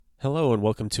Hello and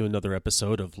welcome to another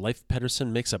episode of Life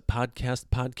Pedersen Makes a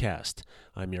Podcast.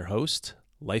 I'm your host,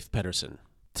 Life Pedersen.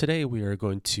 Today we are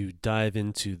going to dive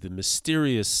into the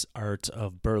mysterious art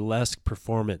of burlesque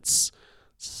performance.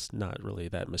 It's not really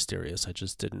that mysterious, I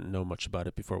just didn't know much about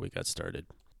it before we got started.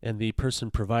 And the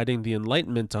person providing the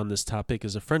enlightenment on this topic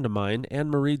is a friend of mine,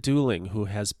 Anne-Marie Dooling, who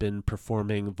has been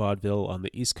performing vaudeville on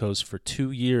the East Coast for 2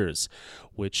 years,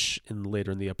 which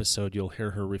later in the episode you'll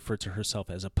hear her refer to herself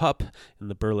as a pup in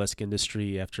the burlesque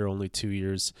industry after only 2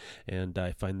 years, and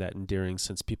I find that endearing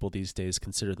since people these days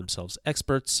consider themselves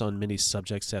experts on many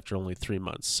subjects after only 3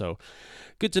 months. So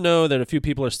good to know that a few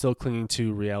people are still clinging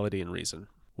to reality and reason.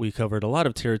 We covered a lot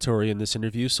of territory in this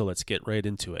interview, so let's get right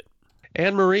into it.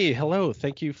 Anne-Marie, hello.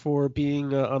 Thank you for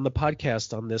being on the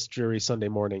podcast on this dreary Sunday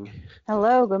morning.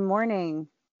 Hello, good morning.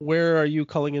 Where are you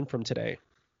calling in from today?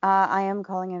 I am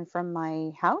calling in from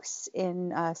my house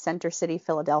in Center City,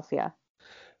 Philadelphia.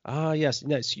 Yes.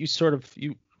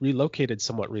 You relocated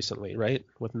somewhat recently, right?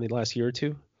 Within the last year or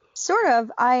two? Sort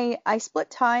of. I split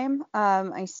time.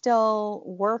 I still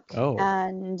work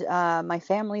and my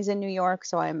family's in New York,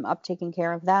 so I'm up taking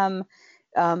care of them.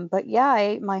 But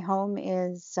yeah, my home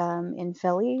is in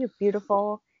Philly, a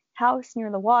beautiful house near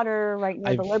the water, right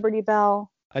near the Liberty Bell.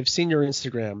 I've seen your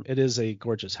Instagram. It is a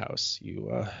gorgeous house.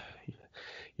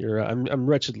 I'm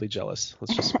wretchedly jealous.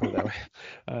 Let's just put it that way.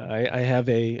 I have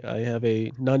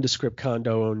a nondescript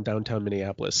condo in downtown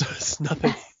Minneapolis, so it's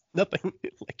nothing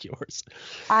like yours.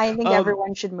 I think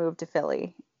everyone should move to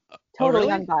Philly. Totally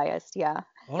really? Unbiased, yeah.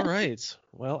 All right.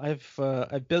 Well,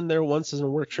 I've been there once as a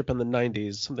work trip in the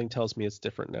 90s. Something tells me it's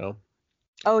different now.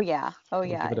 Oh yeah. I'll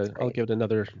give it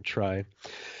another try.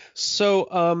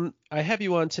 So, I have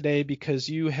you on today because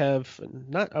you have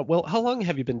not how long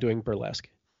have you been doing burlesque?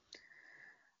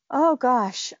 Oh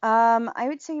gosh. I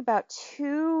would say about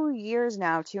 2 years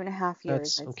now, 2.5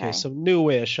 years. That's okay. So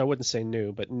newish. I wouldn't say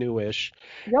new, but newish.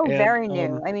 No, very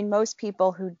new. I mean, most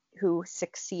people who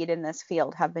succeed in this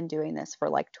field have been doing this for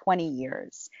like 20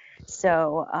 years.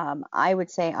 So I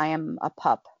would say I am a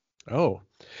pup. Oh,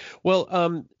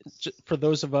 well, for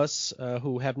those of us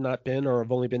who have not been or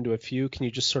have only been to a few, can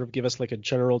you just sort of give us like a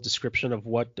general description of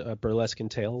what burlesque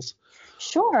entails?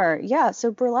 Sure. Yeah.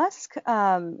 So burlesque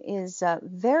is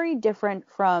very different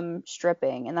from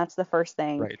stripping, and that's the first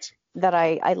thing that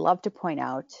I love to point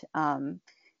out.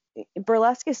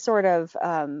 Burlesque is sort of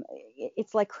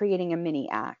it's like creating a mini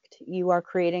act. You are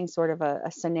creating sort of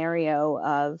a scenario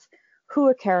of who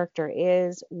a character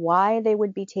is, why they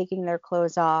would be taking their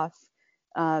clothes off,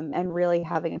 and really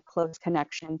having a close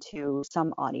connection to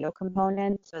some audio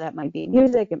component. So that might be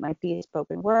music, it might be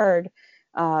spoken word,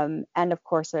 and of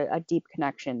course a deep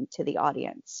connection to the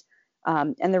audience.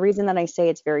 And the reason that I say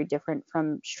it's very different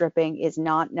from stripping is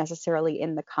not necessarily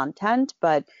in the content,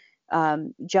 but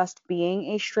just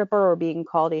being a stripper or being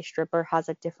called a stripper has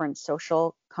a different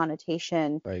social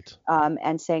connotation. Right.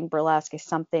 And saying burlesque is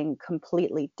something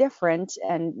completely different.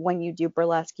 And when you do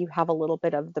burlesque, you have a little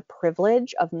bit of the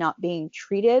privilege of not being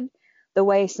treated the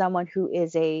way someone who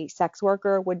is a sex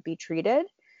worker would be treated.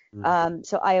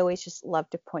 So I always just love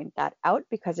to point that out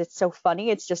because it's so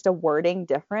funny. It's just a wording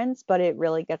difference, but it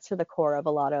really gets to the core of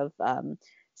a lot of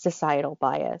societal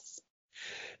bias.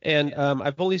 And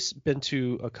I've only been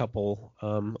to a couple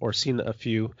or seen a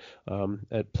few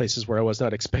at places where I was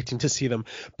not expecting to see them.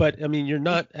 But I mean, you're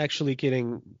not actually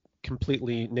getting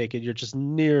completely naked. You're just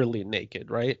nearly naked,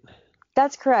 right?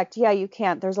 That's correct. Yeah, you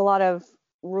can't. There's a lot of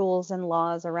rules and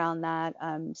laws around that.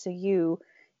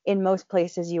 In most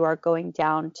places, you are going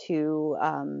down to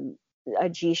a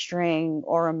G-string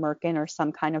or a merkin or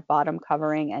some kind of bottom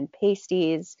covering and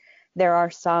pasties. There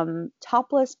are some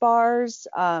topless bars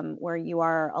where you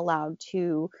are allowed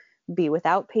to be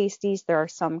without pasties. There are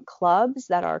some clubs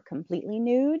that are completely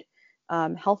nude.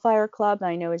 Hellfire Club,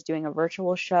 I know, is doing a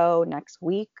virtual show next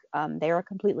week. They're a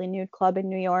completely nude club in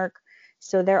New York.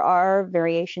 So there are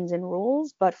variations in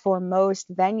rules, but for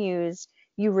most venues,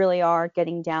 you really are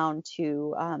getting down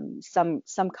to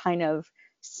some kind of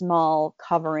small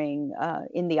covering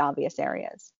in the obvious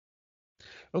areas.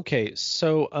 Okay,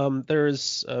 so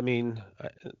there's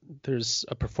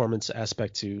a performance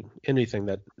aspect to anything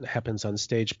that happens on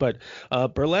stage, but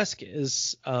burlesque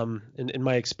is, in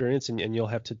my experience, and you'll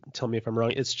have to tell me if I'm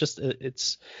wrong.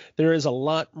 There is a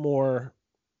lot more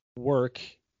work,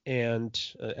 and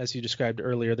as you described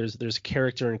earlier, there's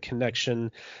character and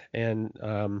connection, and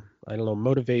I don't know,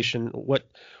 motivation.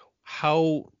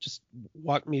 Just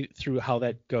walk me through how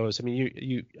that goes. I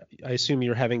mean, I assume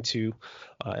you're having to,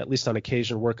 at least on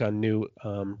occasion, work on new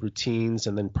routines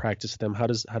and then practice them. How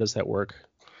does that work?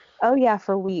 Oh yeah,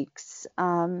 for weeks.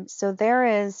 So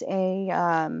there is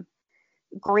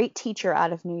great teacher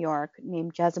out of New York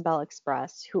named Jezebel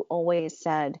Express, who always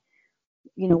said,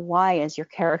 you know, why is your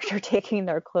character taking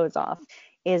their clothes off?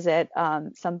 Is it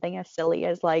something as silly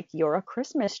as like you're a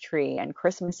Christmas tree and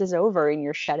Christmas is over and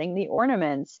you're shedding the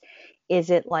ornaments? Is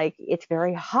it like it's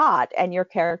very hot and your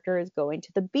character is going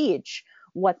to the beach?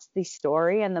 What's the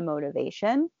story and the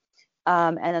motivation?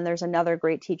 And then there's another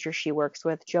great teacher she works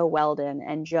with, Jo Weldon,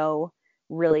 and Jo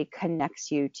really connects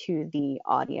you to the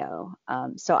audio.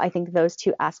 So I think those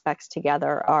two aspects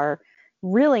together are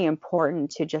really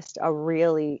important to just a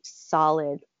really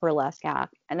solid burlesque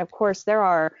act. And of course, there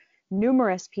are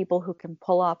numerous people who can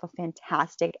pull off a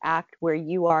fantastic act where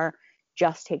you are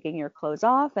just taking your clothes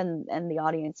off and the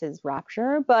audience's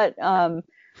rapture. But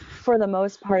for the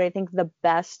most part, I think the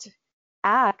best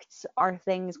acts are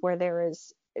things where there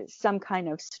is some kind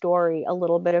of story, a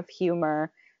little bit of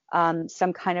humor,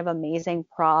 some kind of amazing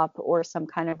prop, or some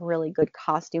kind of really good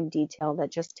costume detail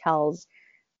that just tells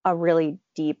a really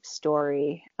deep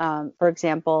story. For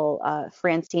example,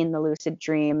 Francine the Lucid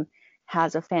Dream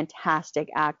has a fantastic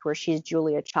act where she's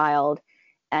Julia Child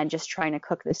and just trying to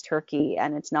cook this turkey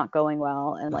and it's not going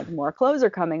well, and like more clothes are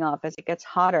coming off as it gets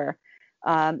hotter.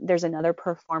 There's another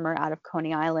performer out of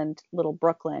Coney Island, Little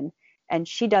Brooklyn, and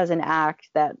she does an act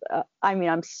that I mean,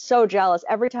 I'm so jealous.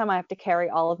 Every time I have to carry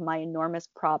all of my enormous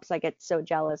props, I get so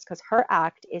jealous because her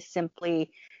act is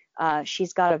simply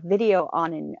she's got a video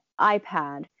on an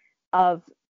iPad of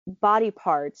body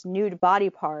parts, nude body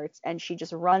parts, and she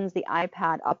just runs the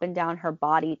iPad up and down her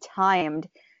body, timed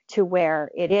to where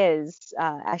it is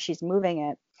as she's moving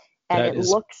it. And that is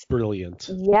looks brilliant.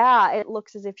 Yeah, it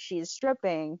looks as if she's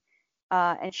stripping.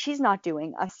 And she's not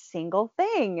doing a single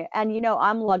thing. And, you know,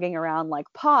 I'm lugging around like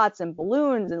pots and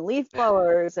balloons and leaf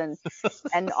blowers and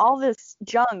all this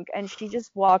junk. And she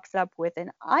just walks up with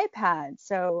an iPad.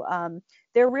 So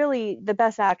they're really, the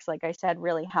best acts, like I said,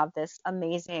 really have this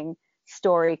amazing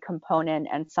story component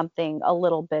and something a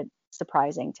little bit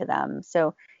surprising to them.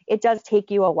 So it does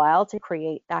take you a while to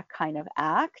create that kind of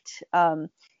act.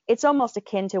 It's almost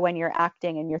akin to when you're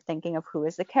acting and you're thinking of who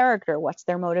is the character, what's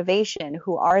their motivation,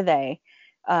 who are they.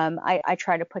 I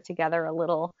try to put together a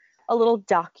little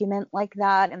document like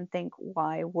that and think,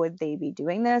 why would they be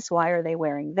doing this? Why are they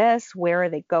wearing this? Where are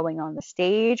they going on the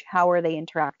stage? How are they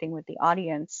interacting with the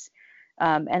audience?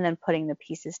 And then putting the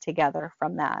pieces together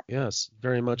from that. Yes,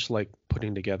 very much like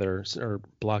putting together or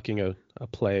blocking a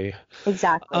play.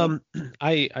 Exactly.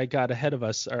 I got ahead of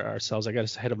ourselves. I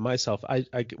got ahead of myself. I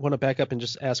want to back up and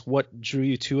just ask what drew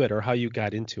you to it or how you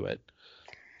got into it.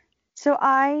 So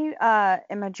I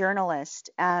am a journalist,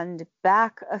 and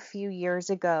back a few years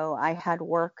ago, I had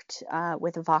worked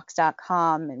with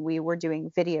Vox.com, and we were doing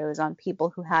videos on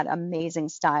people who had amazing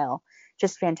style,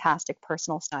 just fantastic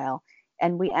personal style.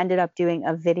 And we ended up doing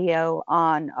a video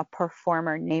on a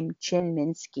performer named Jin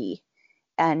Minsky,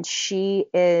 and she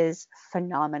is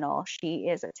phenomenal. She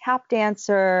is a tap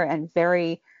dancer and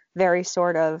very, very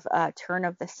sort of turn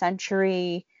of the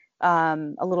century, a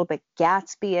little bit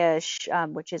Gatsby-ish,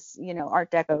 which is, you know,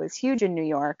 Art Deco is huge in New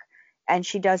York. And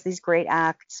she does these great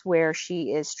acts where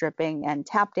she is stripping and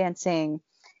tap dancing.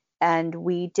 And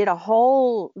we did a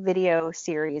whole video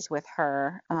series with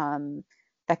her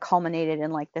that culminated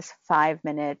in like this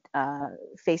 5-minute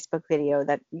Facebook video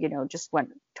that, you know, just went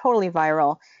totally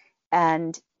viral.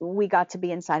 And we got to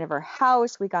be inside of her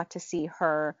house. We got to see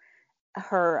her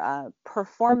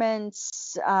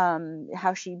performance,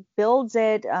 how she builds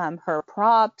it, her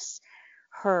props,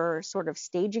 her sort of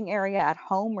staging area at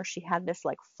home where she had this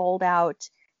like fold out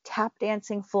tap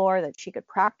dancing floor that she could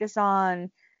practice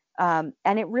on. And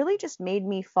it really just made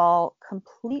me fall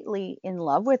completely in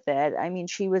love with it. I mean,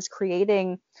 she was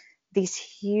creating these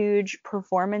huge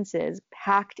performances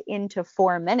packed into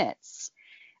 4 minutes.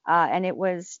 And it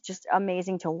was just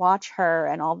amazing to watch her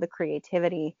and all the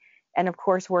creativity. And of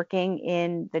course, working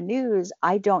in the news,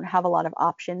 I don't have a lot of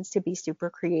options to be super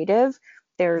creative.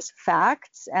 There's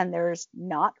facts and there's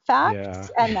not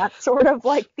facts. Yeah. And that's sort of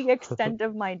like the extent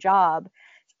of my job.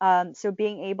 So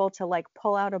being able to like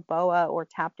pull out a boa or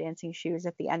tap dancing shoes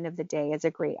at the end of the day is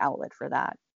a great outlet for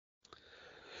that.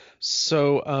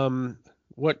 So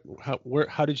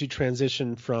how did you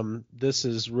transition from this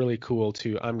is really cool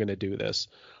to I'm going to do this?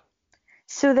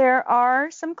 So there are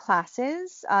some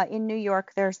classes in New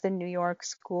York. There's the New York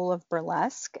School of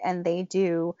Burlesque, and they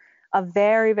do a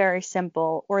very, very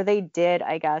simple, or they did,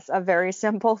 I guess, a very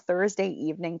simple Thursday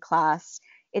evening class.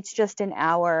 It's just an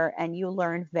hour, and you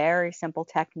learn very simple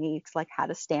techniques like how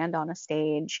to stand on a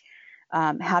stage,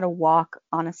 how to walk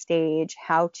on a stage,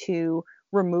 how to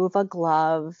remove a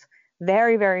glove,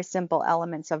 very, very simple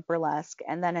elements of burlesque.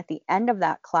 And then at the end of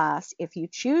that class, if you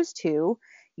choose to,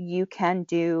 you can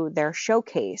do their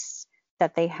showcase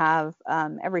that they have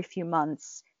every few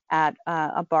months at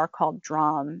a bar called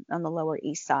Drom on the Lower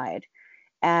East Side.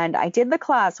 And I did the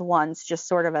class once, just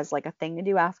sort of as like a thing to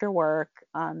do after work.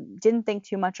 Didn't think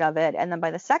too much of it. And then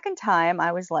by the second time,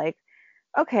 I was like,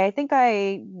 okay, I think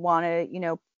I want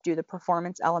to, do the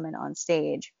performance element on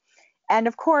stage. And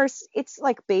of course, it's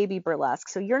like baby burlesque.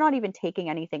 So you're not even taking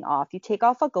anything off. You take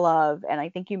off a glove, and I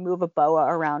think you move a boa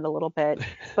around a little bit,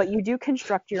 but you do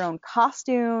construct your own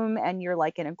costume, and you're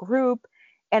like in a group.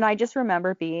 And I just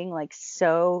remember being like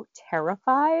so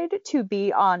terrified to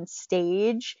be on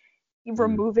stage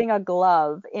removing a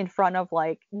glove in front of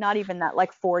like not even that,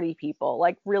 like 40 people,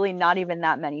 like really not even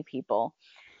that many people.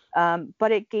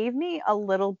 But it gave me a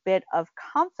little bit of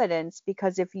confidence,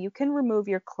 because if you can remove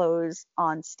your clothes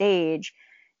on stage,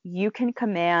 you can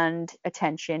command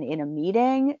attention in a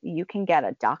meeting, you can get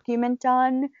a document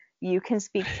done, you can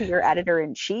speak to your editor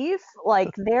in chief.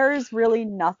 Like there's really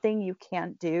nothing you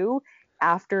can't do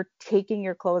after taking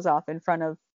your clothes off in front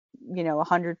of,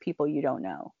 100 people you don't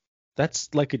know.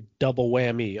 That's like a double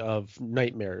whammy of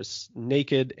nightmares,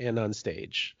 naked and on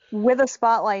stage. With a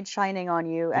spotlight shining on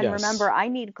you. And yes. Remember, I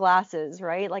need glasses,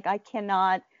 right? Like I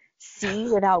cannot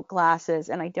see without glasses,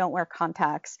 and I don't wear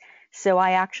contacts. So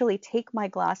I actually take my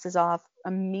glasses off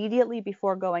immediately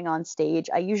before going on stage.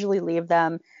 I usually leave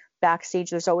them backstage.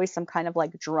 There's always some kind of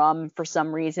like drum for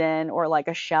some reason, or like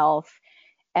a shelf.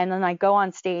 And then I go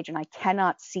on stage and I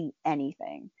cannot see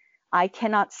anything. I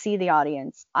cannot see the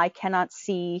audience. I cannot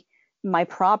see my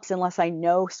props unless I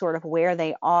know sort of where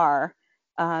they are.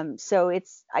 So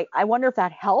I wonder if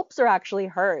that helps or actually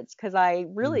hurts, because I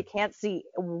really can't see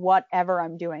whatever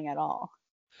I'm doing at all.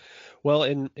 Well,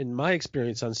 in my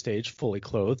experience on stage, fully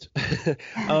clothed,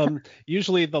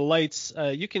 usually the lights,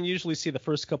 you can usually see the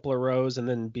first couple of rows, and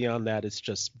then beyond that, it's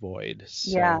just void.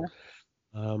 So, yeah.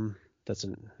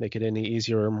 Doesn't make it any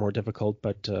easier or more difficult,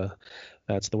 but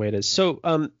that's the way it is. So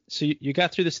so you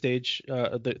got through the stage,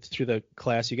 through the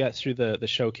class, you got through the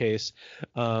showcase,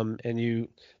 and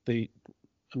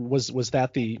was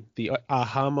that the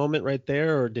aha moment right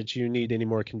there, or did you need any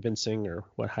more convincing, or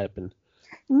what happened?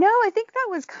 No, I think that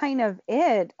was kind of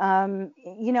it. I'm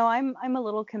a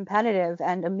little competitive,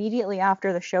 and immediately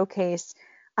after the showcase,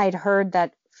 I'd heard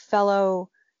that fellow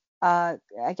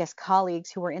I guess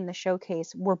colleagues who were in the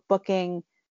showcase were booking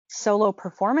solo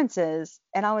performances,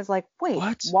 and I was like, wait,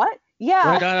 what?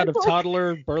 Yeah. Right out of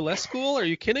toddler burlesque school? Are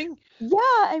you kidding? Yeah,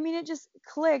 I mean, it just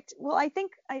clicked. Well, I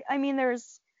think I mean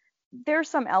there's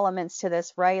some elements to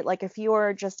this, right? Like if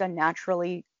you're just a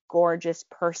naturally gorgeous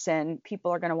person,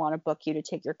 people are going to want to book you to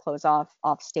take your clothes off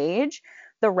stage.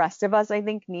 The rest of us, I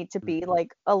think, need to be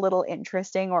like a little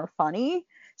interesting or funny.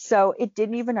 So it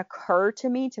didn't even occur to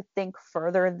me to think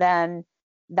further than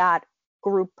that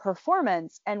group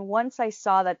performance. And once I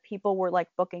saw that people were like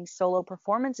booking solo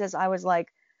performances, I was like,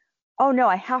 oh no,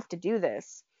 I have to do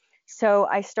this. So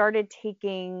I started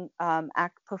taking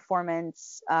act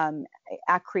performance,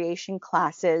 act creation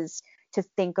classes to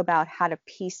think about how to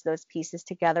piece those pieces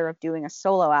together of doing a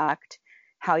solo act,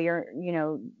 how you're,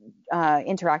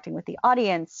 interacting with the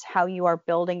audience, how you are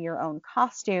building your own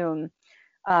costume,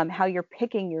 how you're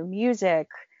picking your music,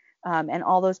 and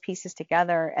all those pieces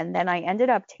together. And then I ended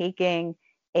up taking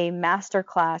a master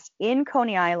class in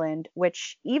Coney Island,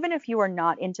 which even if you are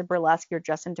not into burlesque, you're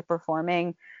just into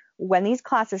performing, when these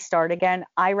classes start again,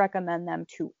 I recommend them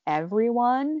to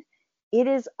everyone. It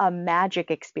is a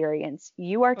magic experience.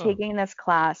 You are taking this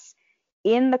class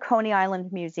in the Coney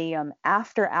Island Museum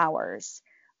after hours,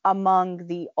 among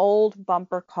the old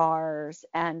bumper cars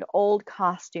and old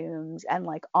costumes and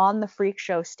like on the freak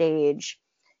show stage.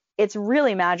 It's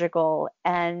really magical,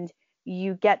 and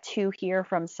you get to hear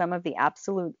from some of the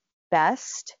absolute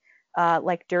best.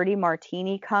 Like Dirty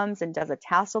Martini comes and does a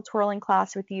tassel twirling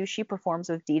class with you. She performs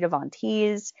with Dita Von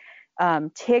Teese.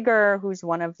 Tigger, who's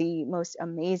one of the most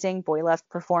amazing burlesque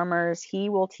performers, he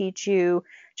will teach you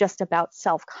just about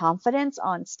self-confidence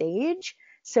on stage.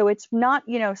 So it's not,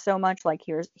 so much like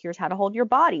here's how to hold your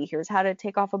body, here's how to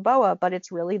take off a boa, but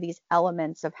it's really these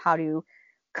elements of how to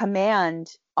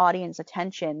command audience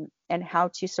attention and how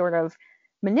to sort of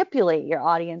manipulate your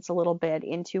audience a little bit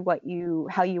into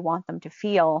how you want them to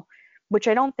feel, which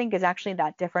I don't think is actually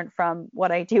that different from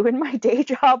what I do in my day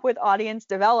job with audience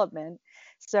development.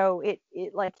 So it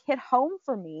like hit home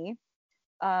for me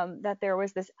that there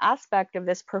was this aspect of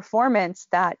this performance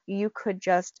that you could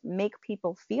just make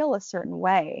people feel a certain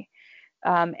way.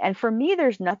 And for me,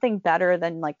 there's nothing better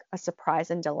than like a surprise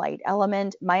and delight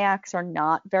element. My acts are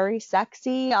not very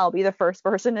sexy. I'll be the first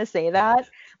person to say that.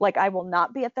 Like I will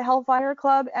not be at the Hellfire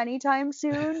Club anytime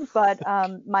soon, but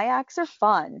my acts are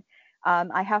fun.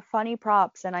 I have funny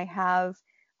props, and I have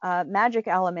magic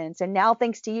elements. And now,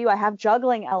 thanks to you, I have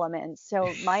juggling elements.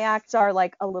 So my acts are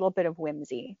like a little bit of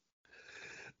whimsy.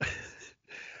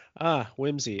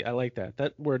 Whimsy. I like that.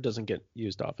 That word doesn't get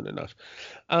used often enough.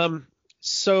 Um,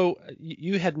 so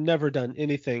you had never done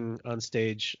anything on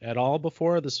stage at all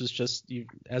before? This was just you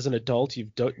as an adult,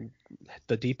 you've done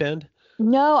the deep end?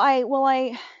 No,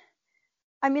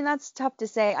 I mean, that's tough to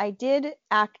say. I did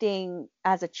acting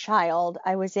as a child.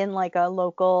 I was in like a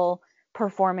local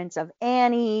performance of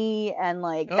Annie and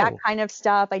like that Oh, kind of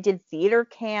stuff. I did theater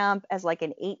camp as like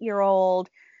an 8-year-old.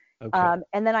 okay.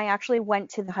 And then I actually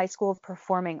went to the High School of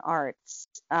Performing Arts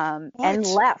and What?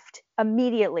 left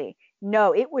immediately.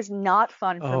 No, it was not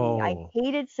fun for me. I Oh,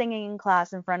 hated singing in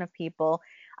class in front of people.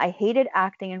 I hated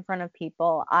acting in front of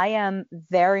people. I am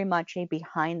very much a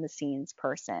behind the scenes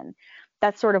person.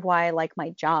 That's sort of why I like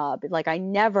my job. Like, I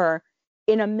never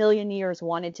in a million years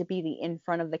wanted to be the in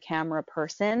front of the camera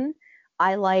person.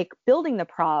 I like building the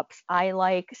props. I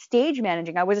like stage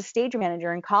managing. I was a stage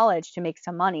manager in college to make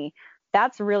some money.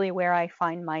 That's really where I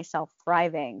find myself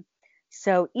thriving.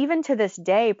 So even to this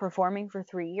day, performing for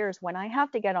 3 years, when I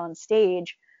have to get on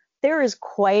stage, there is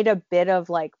quite a bit of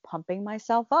like pumping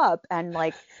myself up and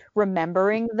like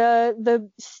remembering the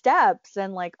steps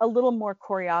and like a little more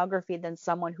choreography than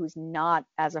someone who's not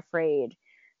as afraid.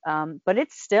 But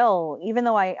it's still, even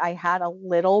though I had a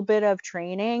little bit of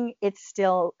training, it's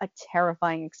still a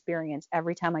terrifying experience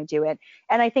every time I do it.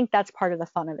 And I think that's part of the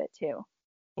fun of it too.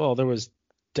 well, there was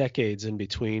decades in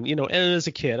between, and as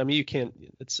a kid, I mean, you can't,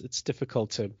 it's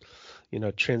difficult to,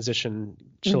 transition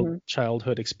Hmm.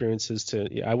 childhood experiences to,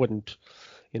 yeah, I wouldn't,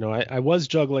 I was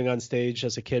juggling on stage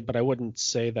as a kid, but I wouldn't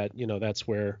say that, that's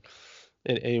where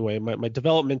anyway, my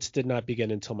development did not begin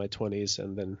until my 20s,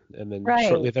 and then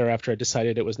shortly Right. thereafter I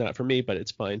decided it was not for me, but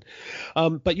it's fine.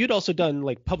 But you'd also done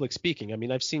like public speaking. I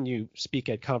mean, I've seen you speak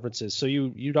at conferences, so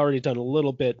you'd already done a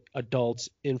little bit adult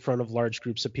in front of large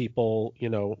groups of people,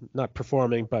 not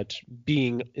performing, but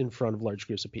being in front of large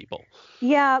groups of people.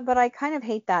 Yeah, but I kind of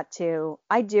hate that too.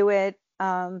 I do it,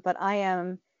 but I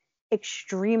am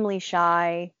extremely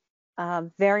shy,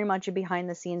 very much a behind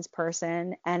the scenes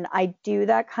person, and I do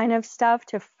that kind of stuff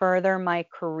to further my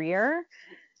career,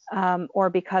 or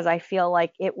because I feel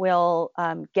like it will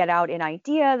get out an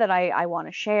idea that I want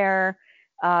to share.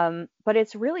 But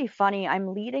it's really funny.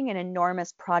 I'm leading an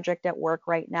enormous project at work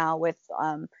right now with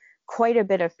quite a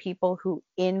bit of people who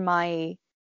in my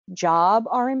job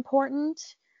are important.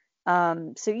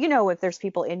 So, if there's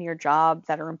people in your job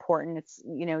that are important,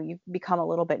 you become a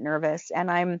little bit nervous.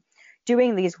 And I'm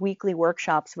doing these weekly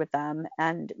workshops with them.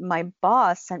 And my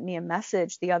boss sent me a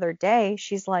message the other day.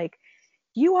 She's like,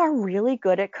 you are really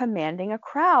good at commanding a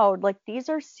crowd. Like, these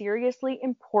are seriously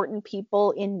important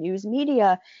people in news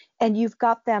media, and you've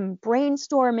got them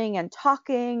brainstorming and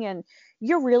talking, and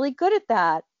you're really good at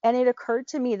that. And it occurred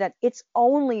to me that it's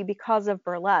only because of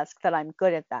burlesque that I'm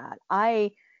good at that.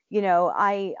 I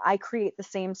create the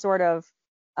same sort of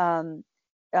um,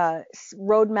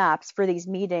 roadmaps for these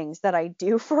meetings that I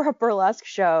do for a burlesque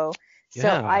show. So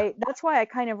Yeah. that's why I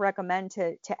kind of recommend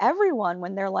to everyone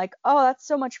when they're like, "Oh, that's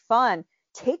so much fun."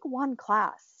 Take one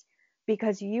class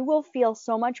because you will feel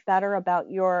so much better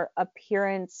about your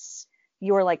appearance,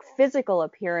 your like physical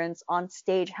appearance on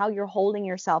stage, how you're holding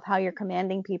yourself, how you're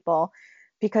commanding people,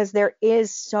 because there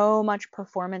is so much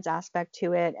performance aspect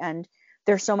to it, and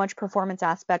there's so much performance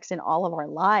aspects in all of our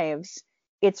lives.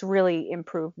 It's really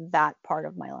improved that part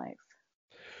of my life.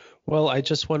 Well, I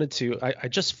just wanted to. I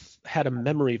just had a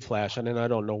memory flash, and then I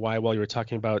don't know why. While you were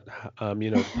talking about,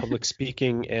 public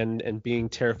speaking and being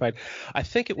terrified, I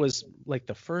think it was like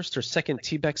the first or second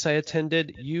TBEX I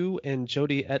attended. You and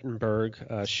Jody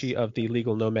Ettenberg, she of the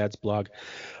Legal Nomads blog,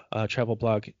 travel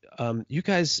blog. You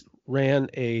guys ran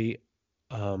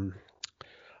um,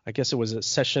 I guess it was a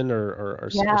session or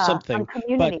Yeah, on something, but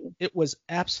Community. it was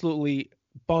absolutely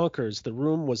bonkers. The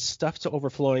room was stuffed to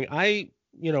overflowing. I,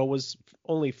 was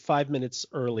only 5 minutes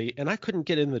early and I couldn't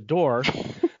get in the door.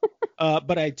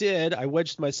 But I did. I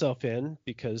wedged myself in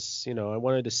because, I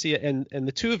wanted to see it. And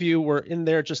the two of you were in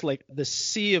there just like the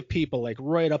sea of people, like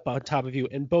right up on top of you,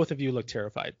 and both of you looked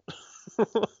terrified.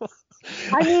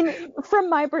 I mean, from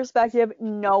my perspective,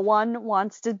 no one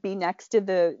wants to be next to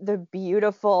the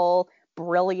beautiful,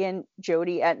 brilliant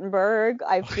Jody Ettenberg.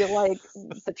 I feel like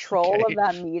the troll of Okay.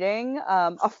 that meeting,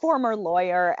 a former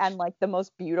lawyer and like the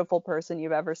most beautiful person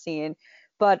you've ever seen.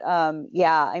 But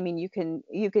yeah, I mean, you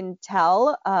can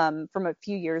tell from a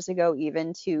few years ago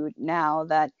even to now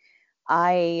that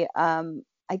I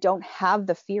don't have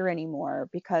the fear anymore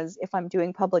because if I'm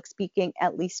doing public speaking,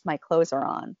 at least my clothes are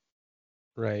on.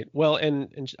 Right. Well,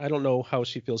 and I don't know how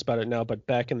she feels about it now, but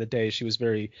back in the day, she was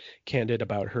very candid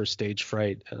about her stage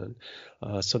fright, and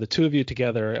so the two of you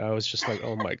together, I was just like,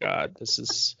 oh my God, this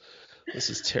is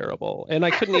terrible. And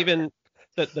I couldn't even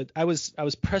that I was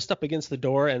pressed up against the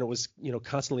door, and it was,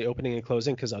 constantly opening and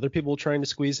closing because other people were trying to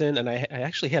squeeze in, and I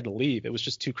actually had to leave. It was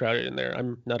just too crowded in there.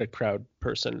 I'm not a crowd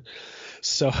person.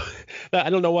 So I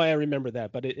don't know why I remember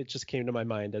that, but it just came to my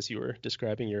mind as you were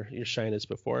describing your shyness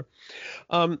before.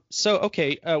 So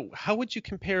okay, how would you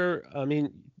compare? I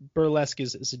mean, burlesque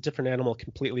is a different animal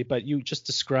completely, but you just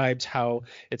described how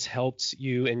it's helped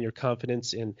you and your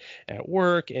confidence in at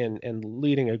work and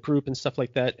leading a group and stuff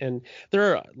like that. And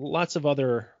there are lots of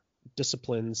other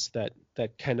disciplines that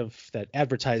kind of that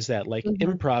advertise that, like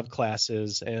Mm-hmm. improv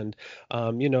classes, and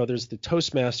there's the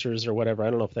Toastmasters or whatever. I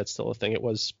don't know if that's still a thing. It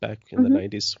was back in the Mm-hmm.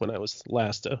 90s when I was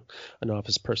last an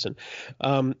office person.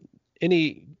 um,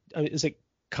 any is it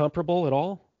comparable at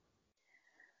all?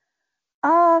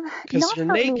 Because Not you're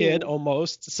for naked me.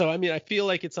 almost. So I mean, I feel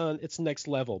like it's next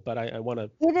level, but I want to.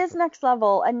 It is next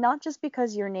level, and not just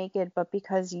because you're naked, but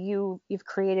because you've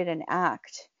created an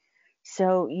act.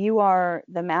 So you are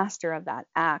the master of that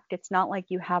act. It's not like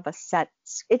you have a set.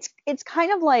 It's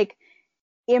kind of like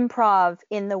improv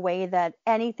in the way that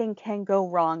anything can go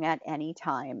wrong at any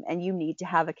time, and you need to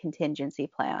have a contingency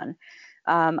plan.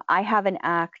 I have an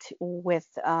act with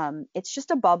it's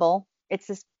just a bubble. It's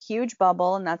this huge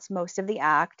bubble, and that's most of the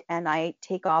act. And I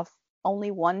take off only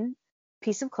one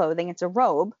piece of clothing. It's a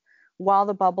robe while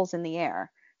the bubble's in the air.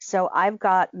 So I've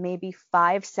got maybe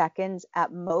 5 seconds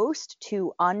at most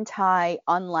to untie,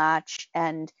 unlatch,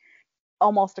 and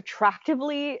almost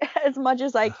attractively as much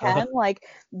as I can, like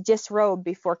disrobe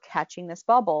before catching this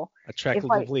bubble. If I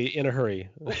Attractively in a hurry.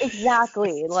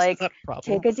 exactly It's like not a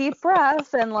problem. take a deep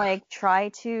breath and like try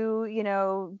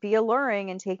to, be alluring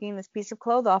and taking this piece of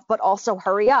clothes off, but also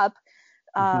hurry up.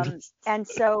 And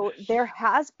so there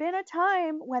has been a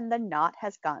time when the knot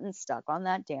has gotten stuck on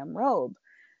that damn robe.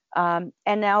 And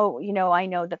now, I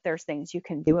know that there's things you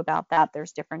can do about that.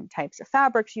 There's different types of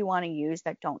fabrics you want to use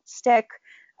that don't stick.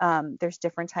 There's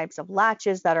different types of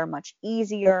latches that are much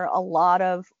easier. A lot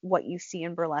of what you see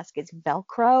in burlesque is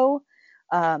Velcro,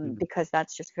 because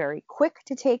that's just very quick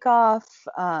to take off,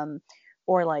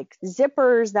 or like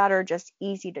zippers that are just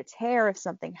easy to tear if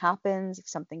something happens, if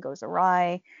something goes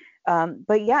awry.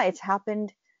 But yeah, it's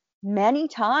happened many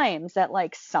times that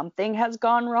like something has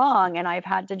gone wrong and I've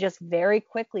had to just very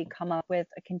quickly come up with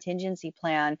a contingency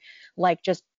plan, like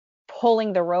just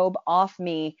pulling the robe off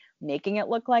me, making it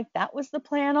look like that was the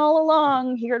plan all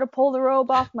along, here to pull the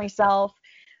robe off myself.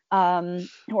 Or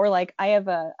like I have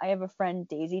a friend,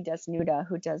 Daisy Desnuda,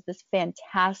 who does this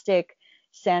fantastic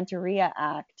Santeria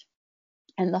act,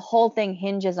 and the whole thing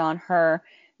hinges on her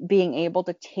being able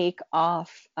to take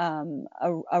off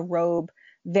a robe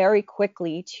very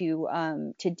quickly to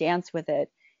dance with it.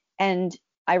 And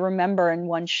I remember in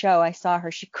one show I saw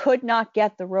her; she could not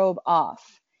get the robe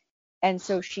off, and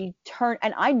so she turned.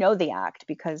 And I know the act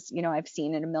because I've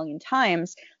seen it a million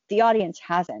times. The audience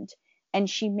hasn't, and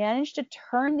she managed to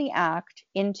turn the act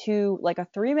into like a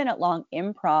 3 minute long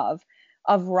improv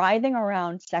of writhing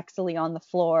around sexily on the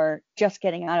floor, just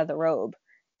getting out of the robe.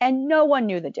 And no one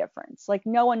knew the difference. Like,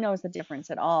 no one knows the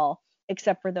difference at all,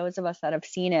 except for those of us that have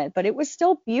seen it. But it was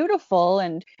still beautiful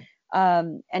and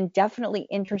definitely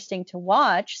interesting to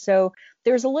watch. So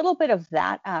there's a little bit of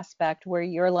that aspect where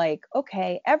you're like,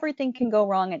 okay, everything can go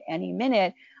wrong at any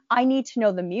minute. I need to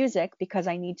know the music because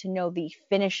I need to know the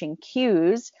finishing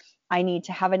cues. I need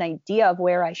to have an idea of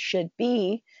where I should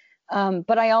be.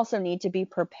 But I also need to be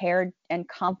prepared and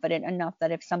confident enough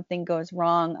that if something goes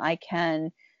wrong, I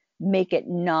can make it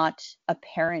not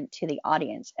apparent to the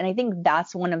audience. And I think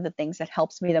that's one of the things that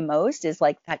helps me the most is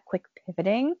like that quick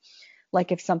pivoting.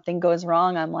 Like if something goes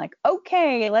wrong, I'm like,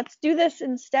 okay, let's do this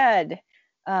instead.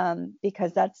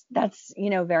 Because that's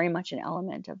very much an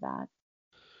element of that.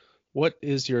 What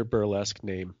is your burlesque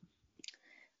name?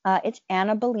 It's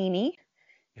Anna Bellini.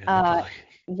 Uh, Annabelle.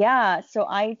 yeah, so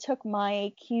I took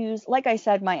my cues. Like I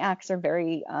said, my acts are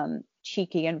very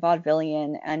cheeky and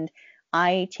vaudevillian, and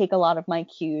I take a lot of my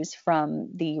cues from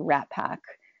the Rat Pack.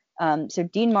 So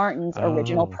Dean Martin's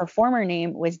original Oh. performer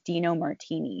name was Dino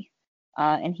Martini,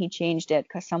 and he changed it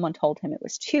because someone told him it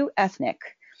was too ethnic.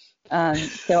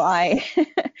 So I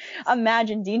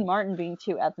imagine Dean Martin being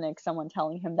too ethnic, someone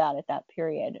telling him that at that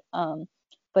period.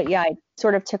 But yeah, I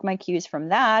sort of took my cues from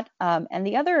that. And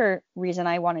the other reason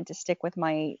I wanted to stick with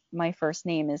my first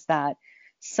name is that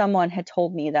someone had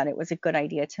told me that it was a good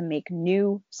idea to make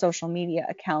new social media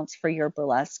accounts for your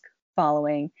burlesque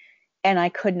following. And I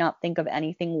could not think of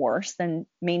anything worse than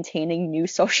maintaining new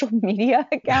social media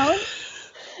accounts.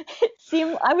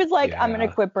 I was like, I'm gonna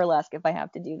Yeah. quit burlesque if I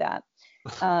have to do that.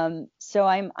 So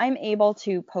I'm able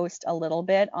to post a little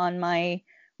bit on my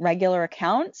regular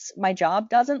accounts. My job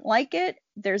doesn't like it.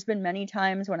 There's been many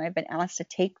times when I've been asked to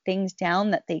take things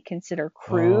down that they consider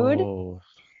crude. Oh,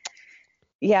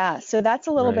 Yeah, so that's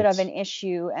a little bit right. of an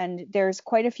issue, and there's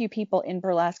quite a few people in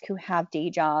burlesque who have day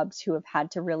jobs who have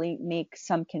had to really make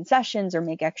some concessions or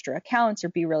make extra accounts or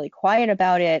be really quiet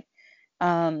about it.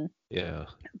 Um, Yeah.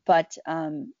 but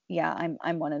yeah,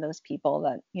 I'm one of those people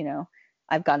that,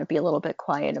 I've got to be a little bit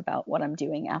quiet about what I'm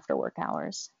doing after work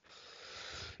hours.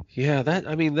 Yeah,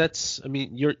 I mean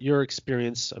your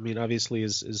experience, I mean, obviously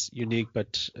is unique,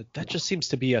 but that just seems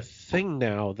to be a thing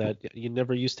now that you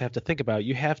never used to have to think about.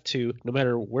 You have to, no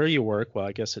matter where you work, well,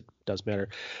 I guess it does matter,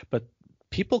 but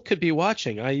people could be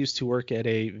watching. I used to work at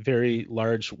a very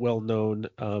large, well-known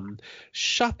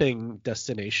shopping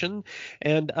destination,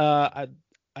 and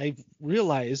I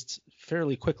realized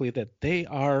fairly quickly that they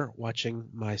are watching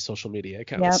my social media Yep.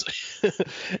 accounts.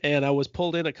 And I was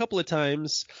pulled in a couple of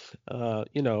times.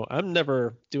 I'm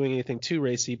never doing anything too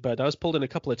racy, but I was pulled in a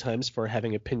couple of times for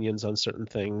having opinions on certain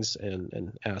things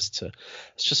and asked to.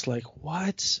 It's just like,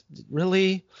 what?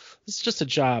 Really? This is just a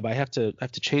job. I have to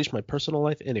change my personal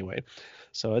life anyway.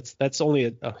 So that's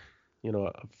only a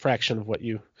fraction of what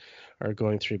you are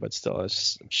going through, but still, I'm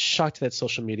shocked that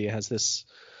social media has this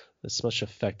much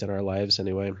effect on our lives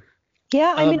anyway.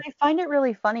 Yeah, I mean, Um, I find it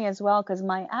really funny as well because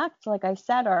my acts, like I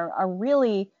said, are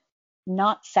really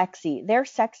not sexy. They're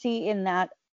sexy in that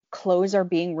clothes are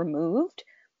being removed,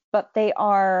 but they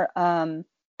are,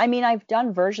 I mean, I've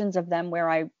done versions of them where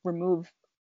I remove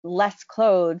less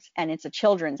clothes and it's a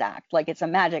children's act, like it's a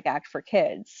magic act for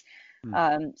kids.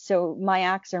 hmm. So my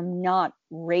acts are not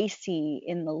racy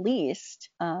in the least.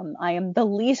 I am the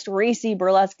least racy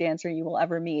burlesque dancer you will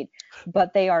ever meet,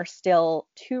 but they are still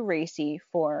too racy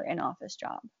for an office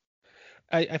job.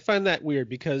 I find that weird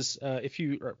because if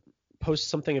you post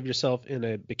something of yourself in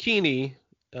a bikini,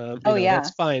 Oh that's yeah.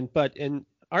 fine. But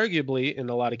arguably, in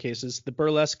a lot of cases, the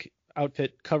burlesque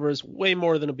outfit covers way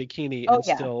more than a bikini, Oh and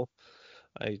yeah. still,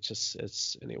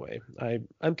 it's anyway.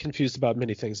 I'm confused about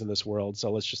many things in this world,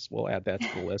 so we'll add that to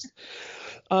the list.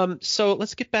 So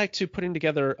let's get back to putting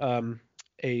together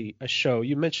a show.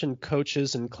 You mentioned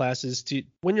coaches and classes.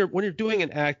 When you're doing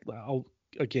an act, I'll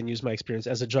again use my experience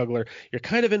as a juggler. You're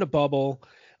kind of in a bubble.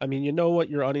 I mean, you know what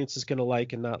your audience is going to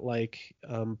like and not like,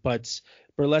 but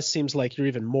burlesque seems like you're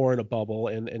even more in a bubble.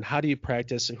 And how do you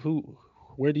practice? And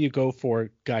where do you go for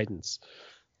guidance?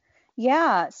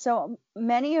 Yeah, so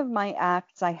many of my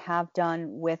acts I have done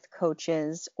with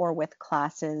coaches or with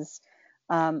classes.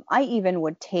 I even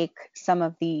would take some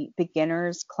of the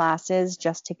beginners classes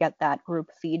just to get that group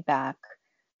feedback.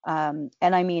 And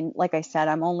I mean, like I said,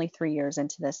 I'm only 3 years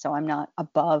into this, so I'm not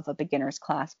above a beginner's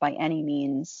class by any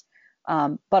means.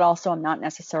 But also, I'm not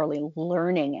necessarily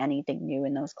learning anything new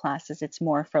in those classes. It's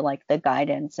more for like the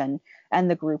guidance and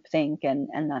the group think and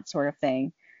that sort of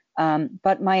thing.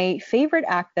 But my favorite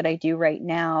act that I do right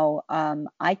now,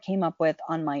 I came up with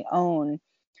on my own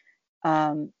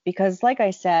because, like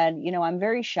I said, I'm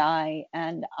very shy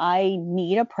and I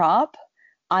need a prop.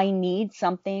 I need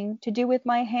something to do with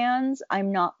my hands.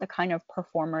 I'm not the kind of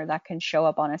performer that can show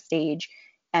up on a stage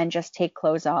and just take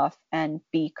clothes off and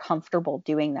be comfortable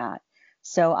doing that.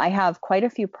 So I have quite a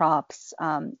few props,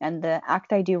 and the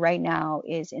act I do right now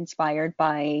is inspired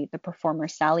by the performer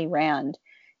Sally Rand,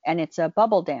 and it's a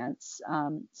bubble dance.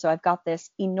 So I've got this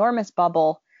enormous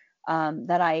bubble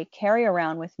that I carry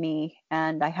around with me,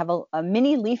 and I have a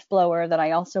mini leaf blower that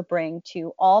I also bring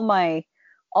to all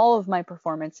of my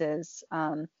performances.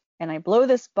 And I blow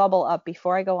this bubble up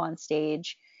before I go on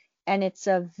stage, and it's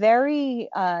a very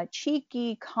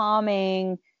cheeky,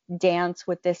 calming dance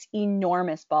with this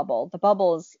enormous bubble. The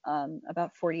bubble is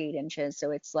about 48 inches,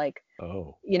 so it's like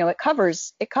Oh, it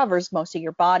covers most of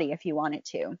your body if you want it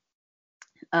to.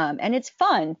 And it's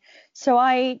fun. So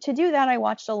to do that, I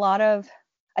watched a lot of,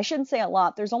 I shouldn't say a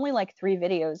lot, there's only like 3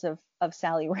 videos of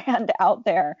Sally Rand out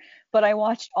there, but I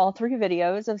watched all 3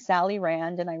 videos of Sally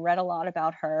Rand and I read a lot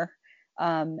about her.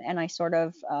 And I sort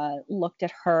of looked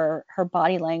at her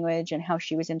body language and how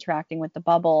she was interacting with the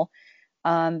bubble.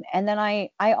 And then I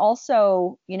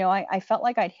also, I felt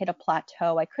like I'd hit a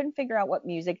plateau. I couldn't figure out what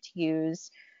music to use.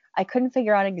 I couldn't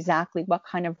figure out exactly what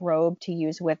kind of robe to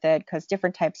use with it because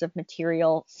different types of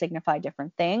material signify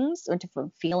different things or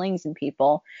different feelings in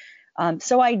people.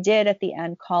 So I did at the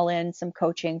end call in some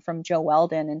coaching from Joe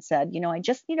Weldon and said, I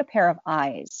just need a pair of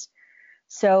eyes.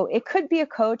 So it could be a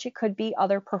coach, it could be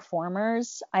other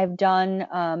performers. I've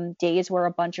done days where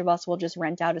a bunch of us will just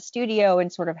rent out a studio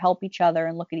and sort of help each other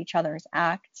and look at each other's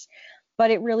acts.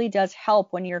 But it really does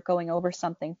help when you're going over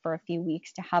something for a few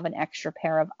weeks to have an extra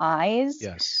pair of eyes.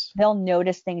 Yes. They'll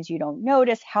notice things you don't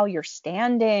notice, how you're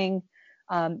standing.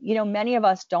 Many of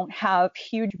us don't have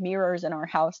huge mirrors in our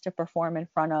house to perform in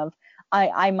front of.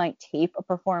 I might tape a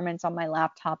performance on my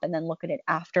laptop and then look at it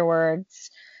afterwards.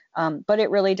 But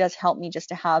it really does help me just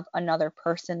to have another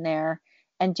person there.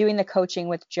 And doing the coaching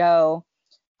with Jo,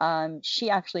 she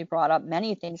actually brought up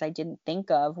many things I didn't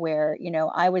think of where,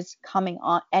 I was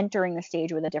entering the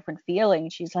stage with a different feeling.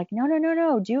 She's like,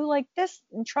 no, do like this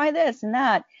and try this and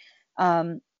that.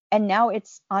 And now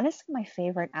it's honestly my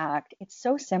favorite act. It's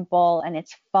so simple and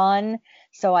it's fun.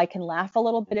 So I can laugh a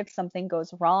little bit if something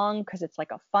goes wrong because it's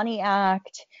like a funny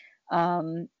act.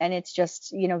 And it's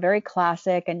just, very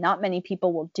classic, and not many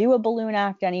people will do a balloon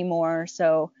act anymore.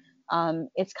 So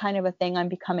it's kind of a thing I'm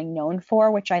becoming known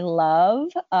for, which I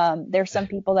love. There's some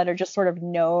people that are just sort of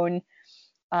known.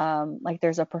 Like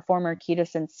there's a performer, Kita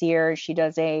Sincere. She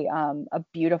does a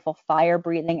beautiful fire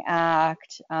breathing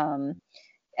act.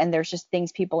 And there's just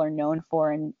things people are known for.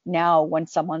 And now when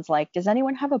someone's like, does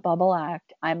anyone have a bubble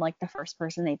act? I'm like the first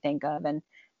person they think of. And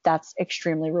that's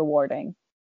extremely rewarding.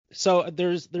 So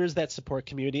there's that support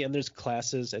community, and there's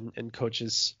classes and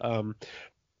coaches.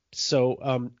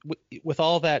 With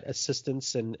all that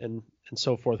assistance and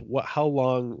so forth, how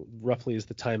long roughly is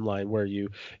the timeline where you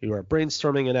are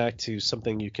brainstorming an act to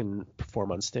something you can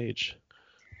perform on stage?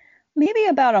 Maybe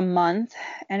about a month,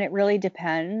 and it really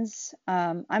depends.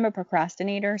 I'm a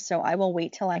procrastinator, so I will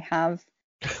wait till I have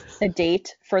the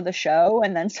date for the show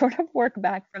and then sort of work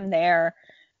back from there.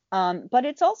 But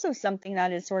it's also something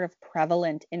that is sort of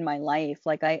prevalent in my life.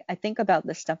 Like I think about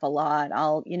this stuff a lot.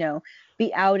 I'll,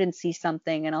 be out and see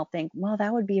something and I'll think, well,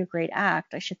 that would be a great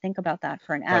act. I should think about that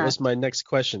for an act. That was my next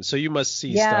question. So you must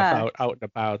see stuff out and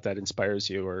about that inspires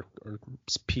you or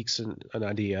piques an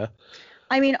idea.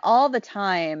 I mean, all the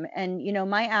time. And,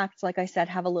 my acts, like I said,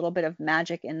 have a little bit of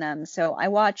magic in them. So I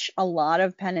watch a lot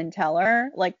of Penn and Teller,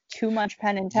 like too much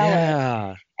Penn and Teller.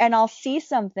 Yeah. And I'll see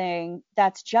something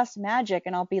that's just magic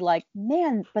and I'll be like,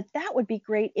 man, but that would be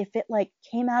great if it like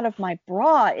came out of my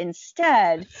bra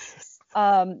instead.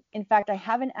 In fact, I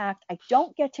have an act I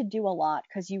don't get to do a lot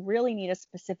because you really need a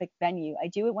specific venue. I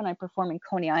do it when I perform in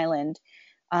Coney Island.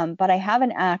 But I have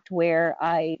an act where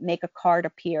I make a card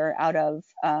appear out of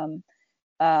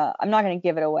I'm not going to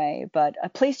give it away, but a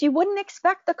place you wouldn't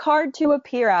expect the card to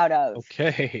appear out of.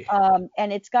 Okay.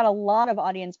 And it's got a lot of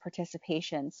audience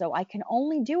participation. So I can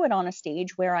only do it on a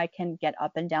stage where I can get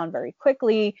up and down very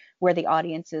quickly, where the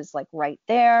audience is like right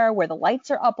there, where the lights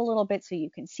are up a little bit so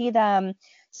you can see them.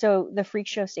 So the Freak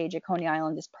Show stage at Coney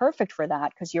Island is perfect for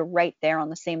that because you're right there on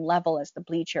the same level as the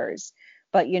bleachers.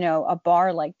 But, a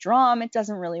bar like Drum, it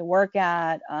doesn't really work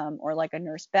at, or like a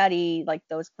Nurse Betty, like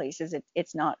those places,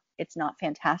 it's not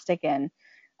fantastic in.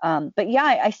 But yeah,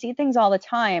 I see things all the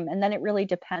time. And then it really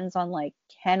depends on like,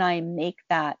 can I make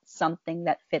that something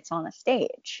that fits on a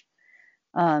stage?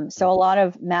 So a lot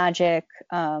of magic,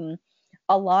 a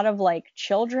lot of like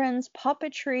children's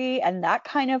puppetry and that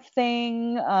kind of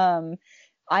thing.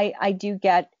 I do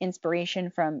get inspiration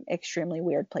from extremely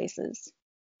weird places.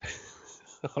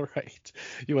 All right.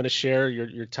 You want to share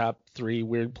your top 3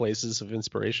 weird places of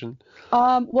inspiration?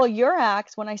 Well, your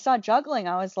acts, when I saw juggling,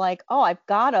 I was like, oh, I've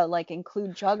got to like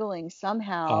include juggling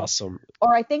somehow. Awesome.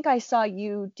 Or I think I saw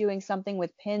you doing something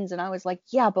with pins and I was like,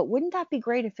 yeah, but wouldn't that be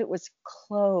great if it was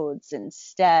clothes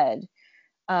instead?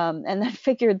 And then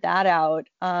figured that out.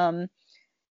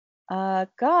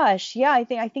 Gosh, yeah,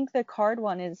 I think the card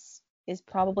one is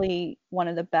probably one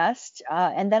of the best.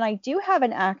 And then I do have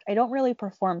an act. I don't really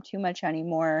perform too much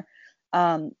anymore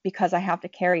because I have to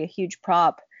carry a huge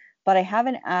prop. But I have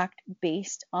an act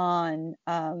based on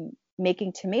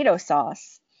making tomato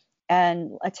sauce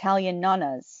and Italian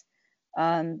nonnas.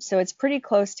 So it's pretty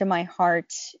close to my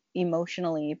heart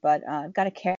emotionally, but I've got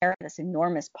to carry this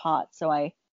enormous pot, so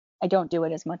I don't do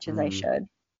it as much as I should.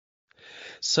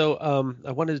 So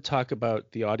I wanted to talk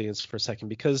about the audience for a second,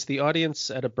 because the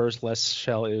audience at a burlesque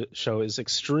show is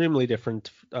extremely different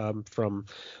from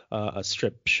a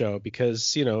strip show,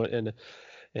 because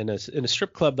in a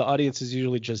strip club, the audience is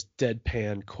usually just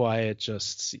deadpan, quiet,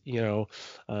 just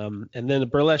and then a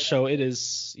burlesque show, it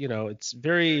is it's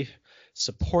very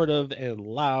supportive and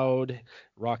loud,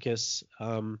 raucous.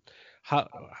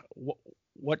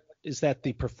 What is that,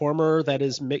 the performer that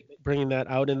is bringing that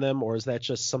out in them, or is that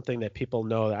just something that people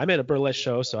know? I'm at a burlesque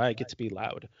show, so I get to be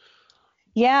loud.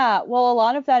 Yeah, well, a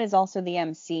lot of that is also the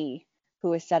MC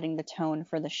who is setting the tone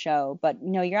for the show. But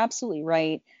no, you're absolutely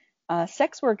right.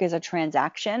 Sex work is a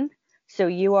transaction. So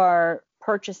you are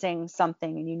purchasing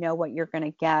something and you know what you're going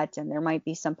to get, and there might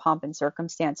be some pomp and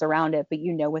circumstance around it, but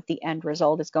you know what the end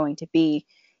result is going to be.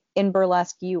 In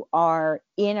burlesque, you are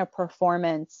in a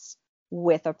performance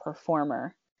with a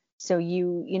performer. So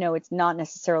you know, it's not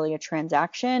necessarily a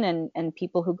transaction, and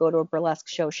people who go to a burlesque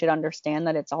show should understand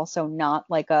that it's also not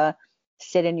like a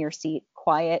sit in your seat,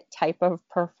 quiet type of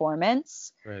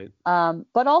performance. Right.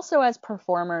 But also as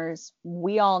performers,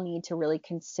 we all need to really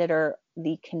consider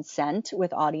the consent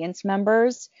with audience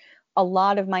members. A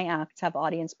lot of my acts have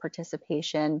audience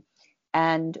participation.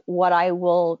 And what I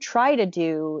will try to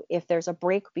do if there's a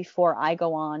break before I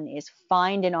go on is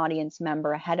find an audience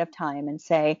member ahead of time and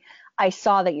say, I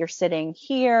saw that you're sitting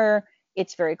here.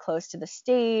 It's very close to the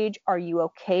stage. Are you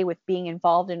okay with being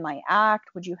involved in my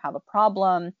act? Would you have a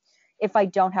problem? If I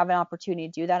don't have an opportunity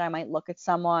to do that, I might look at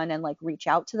someone and like reach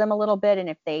out to them a little bit. And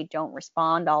if they don't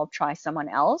respond, I'll try someone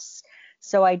else.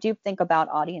 So I do think about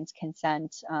audience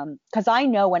consent, because I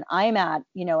know when I'm at,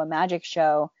 you know, a magic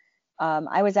show,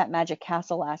 I was at Magic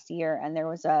Castle last year, and there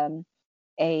was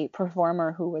a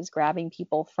performer who was grabbing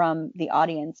people from the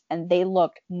audience, and they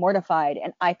looked mortified.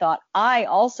 And I thought I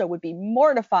also would be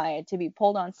mortified to be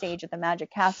pulled on stage at the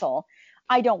Magic Castle.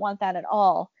 I don't want that at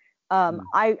all.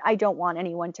 I don't want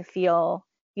anyone to feel,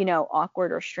 you know,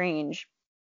 awkward or strange.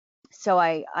 So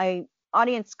I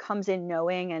audience comes in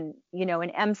knowing, and, you know,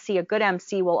 a good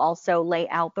MC will also lay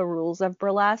out the rules of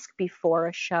burlesque before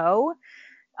a show.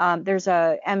 There's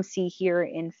a MC here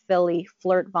in Philly,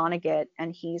 Flirt Vonnegut,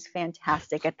 and he's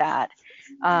fantastic at that.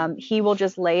 He will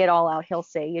just lay it all out. He'll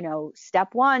say, you know,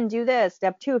 step 1, do this.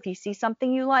 Step 2, if you see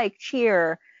something you like,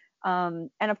 cheer. And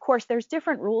of course, there's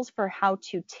different rules for how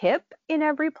to tip in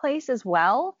every place as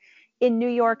well. In New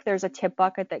York, there's a tip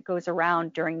bucket that goes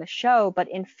around during the show, but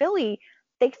in Philly,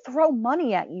 they throw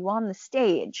money at you on the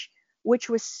stage, which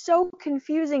was so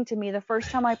confusing to me the first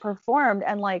time I performed.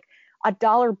 And like, a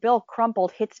dollar bill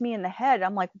crumpled hits me in the head.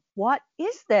 I'm like, what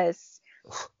is this?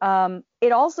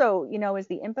 It also, you know, is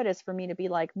the impetus for me to be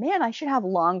like, man, I should have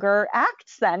longer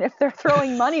acts then if they're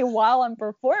throwing money while I'm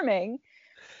performing.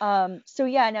 So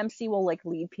yeah, an MC will like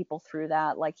lead people through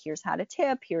that. Like, here's how to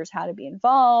tip, here's how to be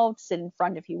involved, sit in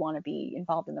front if you want to be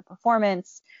involved in the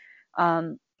performance.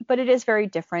 But it is very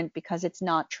different because it's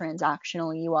not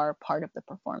transactional. You are a part of the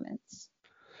performance.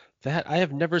 That I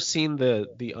have never seen the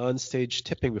onstage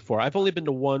tipping before. I've only been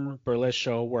to one burlesque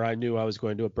show where I knew I was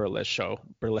going to a burlesque show.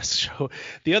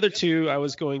 The other two, I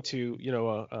was going to, you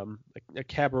know, a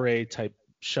cabaret type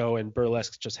show, and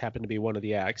burlesque just happened to be one of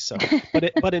the acts. So,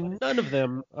 but in none of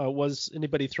them was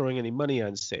anybody throwing any money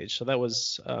on stage. So that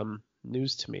was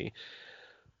news to me.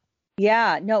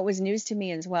 Yeah, no, it was news to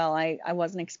me as well. I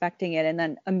wasn't expecting it, and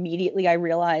then immediately I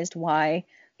realized why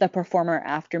the performer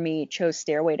after me chose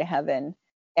Stairway to Heaven.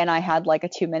 And I had like a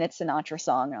 2-minute Sinatra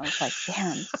song. And I was like,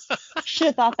 damn, I should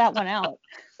have thought that one out.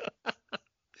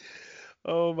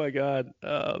 Oh my God.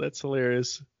 Oh, that's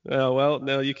hilarious. Well,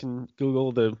 now you can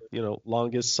Google the, you know,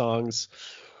 longest songs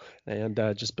and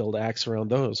just build acts around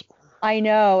those. I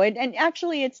know. And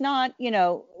actually it's not, you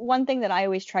know, one thing that I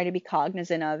always try to be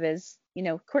cognizant of is, you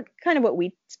know, kind of what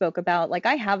we spoke about. Like,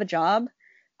 I have a job.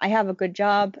 I have a good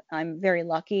job. I'm very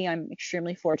lucky. I'm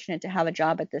extremely fortunate to have a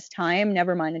job at this time,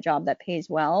 never mind a job that pays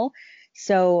well.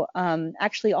 So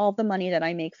actually all the money that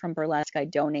I make from burlesque, I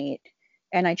donate.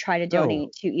 And I try to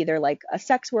donate to either like a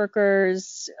sex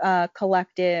workers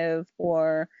collective,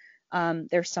 or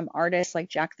there's some artists like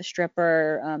Jack the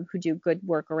Stripper who do good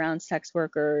work around sex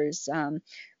workers.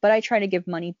 But I try to give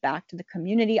money back to the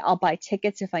community. I'll buy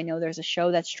tickets if I know there's a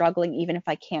show that's struggling, even if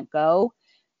I can't go.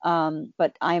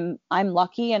 But I'm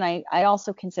lucky, and I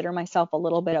also consider myself a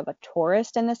little bit of a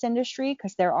tourist in this industry,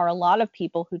 because there are a lot of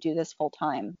people who do this full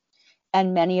time,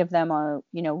 and many of them are,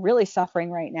 you know, really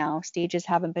suffering right now. Stages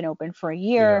haven't been open for a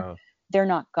year. Yeah. They're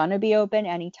not going to be open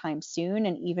anytime soon,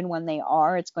 and even when they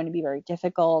are, it's going to be very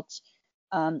difficult.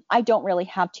 I don't really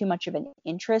have too much of an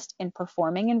interest in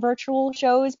performing in virtual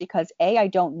shows because A, I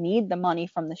don't need the money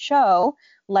from the show.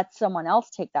 Let someone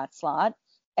else take that slot.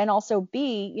 And also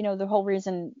B, you know, the whole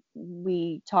reason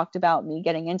we talked about me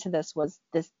getting into this was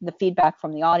the feedback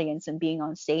from the audience and being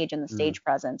on stage and the stage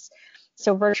presence.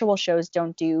 So virtual shows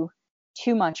don't do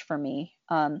too much for me.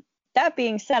 That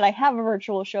being said, I have a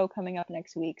virtual show coming up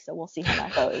next week, so we'll see how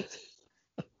that goes.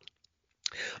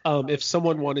 If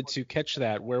someone wanted to catch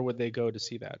that, where would they go to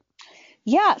see that?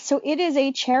 Yeah, so it is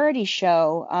a charity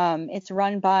show. It's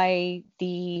run by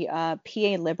the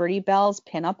PA Liberty Bells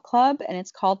Pinup Club, and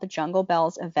it's called the Jungle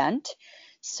Bells Event.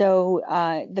 So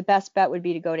the best bet would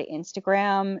be to go to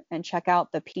Instagram and check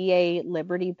out the PA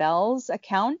Liberty Bells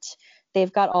account.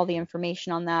 They've got all the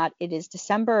information on that. It is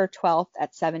December 12th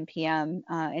at 7 p.m.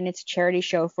 And it's a charity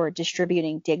show for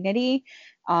Distributing Dignity.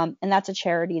 And that's a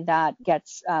charity that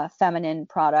gets feminine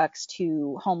products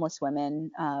to homeless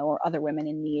women or other women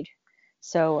in need.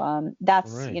 So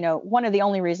that's, right. One of the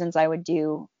only reasons I would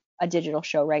do a digital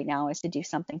show right now is to do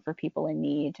something for people in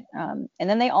need. And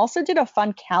then they also did a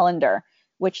fun calendar,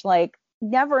 which like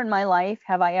never in my life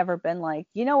have I ever been like,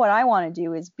 what I want to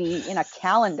do is be in a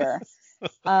calendar.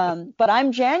 But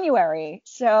I'm January,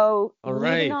 so All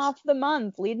leading right. off the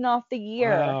month, leading off the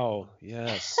year. Wow.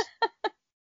 Yes.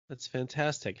 That's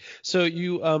fantastic. So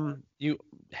you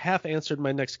half answered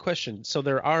my next question. So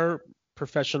there are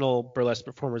professional burlesque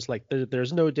performers like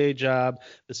there's no day job.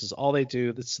 This is all they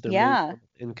do. This is their main Yeah.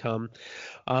 income.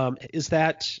 Is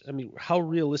that, I mean, how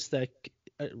realistic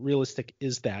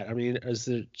is that? I mean, is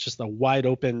there just a wide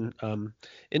open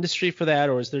industry for that,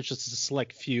 or is there just a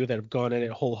select few that have gone in it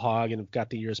whole hog and have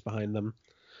got the years behind them?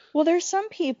 Well, there's some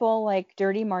people like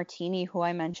Dirty Martini, who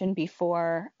I mentioned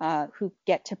before, who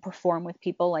get to perform with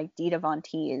people like Dita Von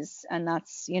Teese, and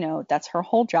that's her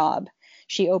whole job.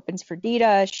 She opens for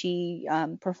Dita. She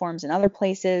performs in other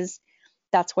places.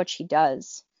 That's what she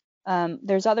does.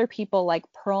 There's other people like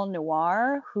Pearl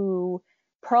Noir, who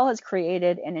Pearl has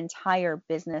created an entire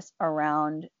business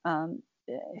around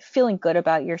feeling good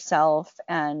about yourself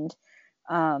and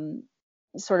um,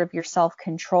 sort of your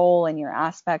self-control and your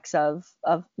aspects of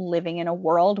living in a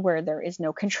world where there is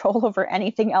no control over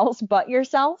anything else but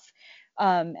yourself,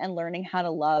 and learning how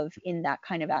to love in that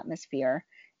kind of atmosphere.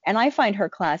 And I find her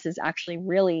classes actually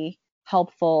really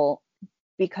helpful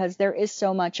because there is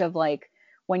so much of like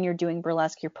when you're doing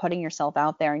burlesque, you're putting yourself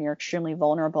out there and you're extremely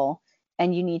vulnerable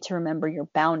and you need to remember your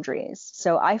boundaries.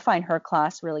 So I find her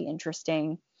class really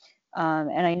interesting.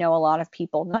 And I know a lot of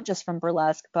people, not just from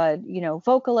burlesque, but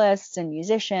vocalists and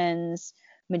musicians,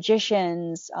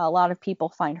 magicians. A lot of people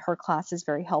find her classes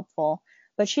very helpful.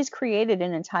 But she's created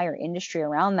an entire industry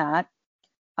around that.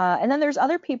 And then there's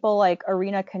other people like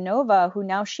Irina Canova, who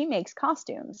now she makes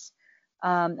costumes.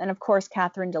 And of course,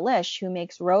 Catherine Delish, who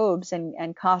makes robes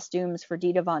and costumes for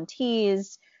Dita Von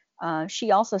Teese.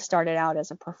 She also started out as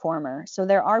a performer. So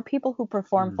there are people who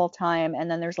perform full time, and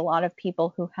then there's a lot of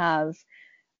people who have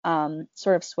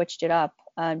sort of switched it up.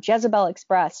 Jezebel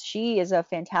Express, she is a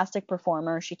fantastic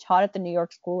performer. She taught at the New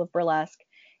York School of Burlesque.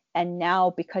 And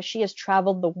now, because she has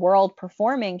traveled the world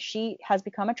performing, she has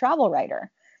become a travel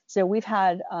writer. So we've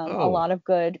had a lot of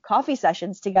good coffee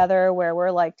sessions together where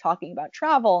we're like talking about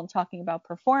travel and talking about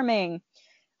performing.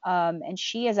 And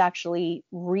she is actually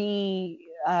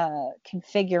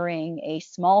configuring a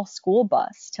small school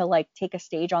bus to like take a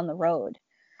stage on the road.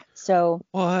 So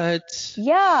what?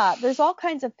 Yeah, there's all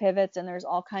kinds of pivots and there's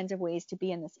all kinds of ways to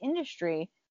be in this industry,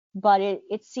 but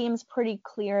it seems pretty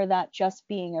clear that just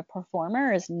being a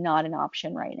performer is not an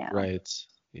option right now. Right.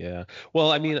 Yeah.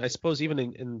 Well, I mean, I suppose even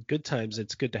in good times,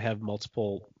 it's good to have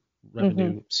multiple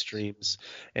revenue streams,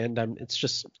 and it's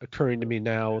just occurring to me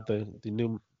now the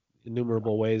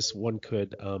innumerable ways one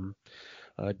could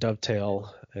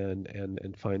dovetail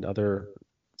and find other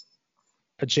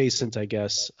adjacent, I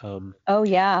guess. Oh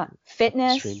yeah,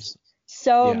 fitness. Streams.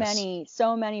 So Yes.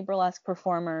 many burlesque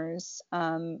performers.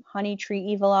 Honey Tree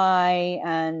Evil Eye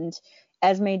and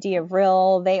Esme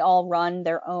D'Avril, they all run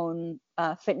their own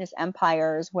fitness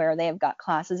empires where they have got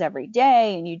classes every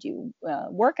day and you do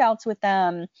workouts with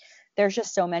them. There's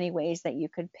just so many ways that you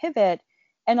could pivot.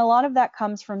 And a lot of that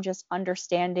comes from just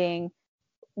understanding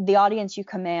the audience you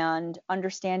command,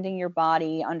 understanding your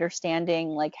body, understanding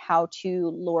like how to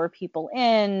lure people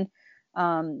in.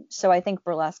 So I think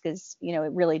burlesque is,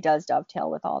 it really does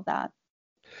dovetail with all of that.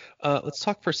 Let's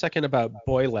talk for a second about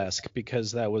boylesque,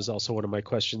 because that was also one of my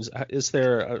questions. Is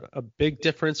there a big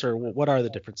difference, or what are the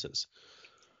differences?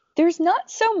 There's not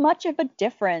so much of a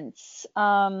difference.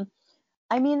 I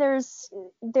mean, there's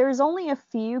only a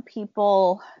few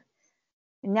people.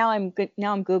 Now I'm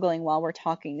Googling while we're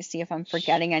talking to see if I'm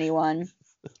forgetting anyone.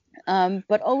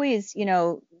 But always,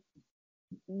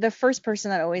 the first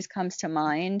person that always comes to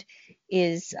mind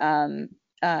is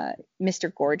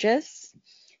Mr. Gorgeous.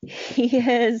 He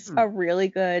is a really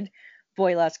good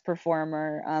boylesque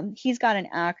performer. He's got an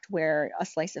act where a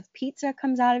slice of pizza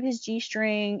comes out of his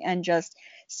G-string and just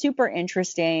super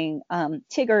interesting.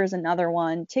 Tigger is another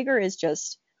one. Tigger is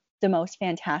just the most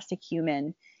fantastic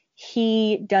human.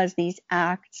 He does these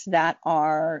acts that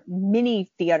are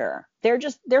mini theater. They're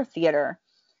theater.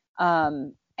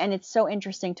 And it's so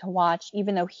interesting to watch,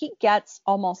 even though he gets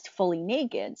almost fully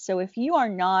naked. So if you are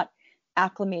not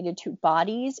acclimated to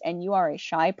bodies and you are a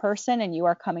shy person and you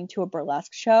are coming to a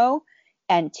burlesque show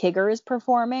and Tigger is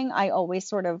performing, I always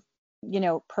sort of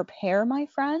prepare my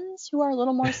friends who are a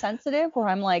little more sensitive, where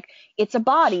I'm like, it's a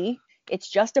body, it's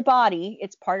just a body,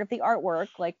 it's part of the artwork,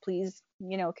 like, please,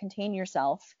 contain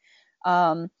yourself.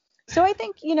 So I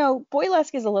think,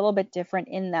 Boylesque is a little bit different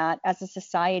in that as a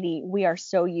society, we are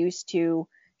so used to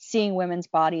seeing women's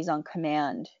bodies on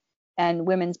command, and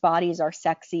women's bodies are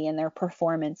sexy in their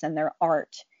performance and their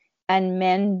art. And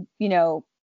men,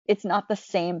 it's not the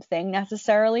same thing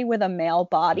necessarily with a male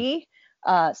body.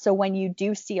 So when you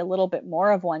do see a little bit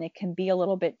more of one, it can be a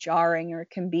little bit jarring, or it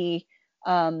can be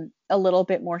a little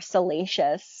bit more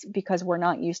salacious because we're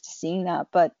not used to seeing that.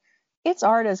 But it's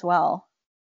art as well.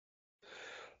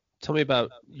 Tell me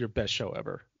about your best show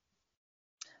ever.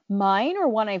 Mine or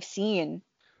one I've seen?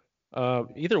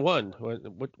 Either one.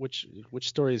 Which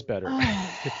story is better?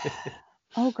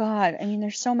 Oh God, I mean,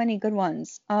 there's so many good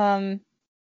ones. And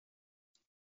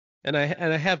I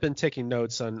have been taking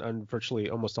notes on virtually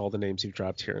almost all the names you've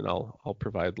dropped here, and I'll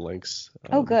provide links.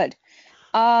 Oh, good.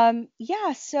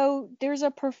 Yeah, so there's a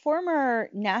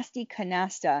performer, Nasty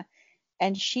Canasta,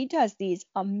 and she does these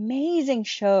amazing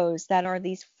shows that are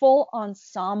these full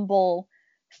ensemble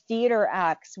theater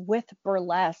acts with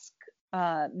burlesque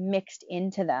mixed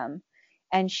into them.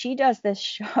 And she does this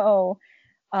show,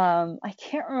 I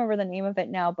can't remember the name of it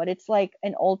now, but it's like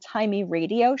an old-timey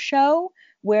radio show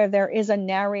where there is a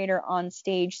narrator on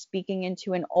stage speaking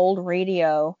into an old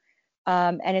radio.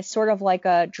 And it's sort of like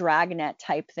a Dragnet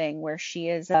type thing where she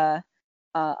is a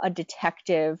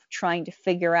detective trying to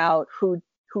figure out who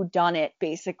done it,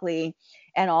 basically,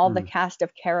 and all the cast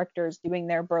of characters doing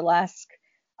their burlesque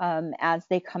as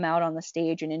they come out on the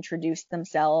stage and introduce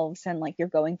themselves, and like you're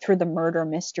going through the murder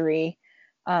mystery.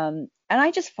 And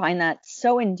I just find that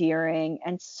so endearing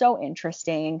and so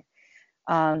interesting.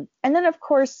 And then, of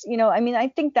course,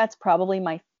 I think that's probably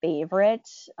my favorite.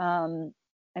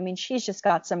 She's just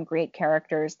got some great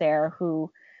characters there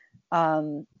who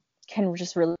can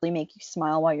just really make you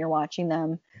smile while you're watching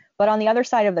them. But on the other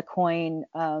side of the coin,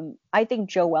 I think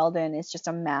Jo Weldon is just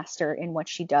a master in what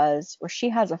she does, where she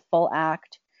has a full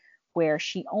act where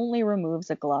she only removes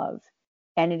a glove.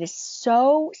 And it is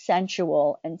so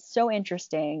sensual and so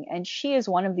interesting. And she is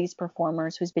one of these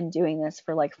performers who's been doing this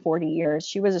for like 40 years.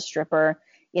 She was a stripper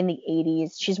in the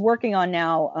 80s. She's working on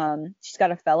now, she's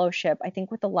got a fellowship, I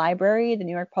think, with the library, the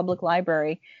New York Public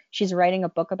Library. She's writing a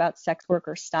book about sex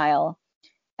worker style.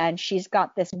 And she's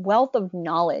got this wealth of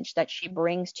knowledge that she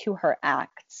brings to her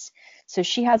acts. So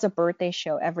she has a birthday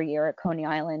show every year at Coney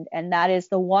Island. And that is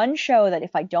the one show that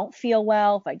if I don't feel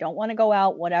well, if I don't want to go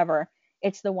out, whatever,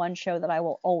 it's the one show that I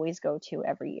will always go to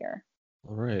every year.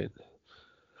 All right.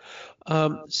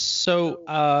 So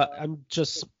I'm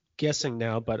just guessing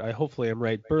now, but hopefully I'm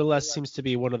right. Burlesque seems to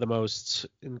be one of the most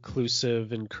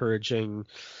inclusive, encouraging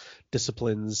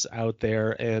disciplines out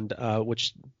there, and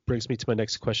which brings me to my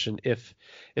next question. If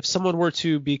someone were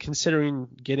to be considering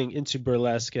getting into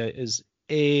burlesque, is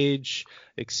age,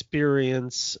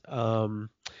 experience,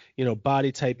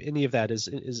 body type, any of that,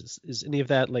 is any of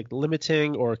that like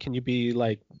limiting, or can you be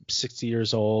like 60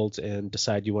 years old and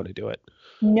decide you want to do it?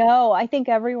 No, I think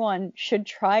everyone should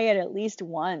try it at least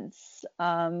once.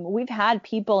 We've had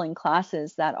people in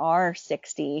classes that are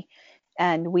 60,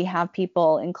 and we have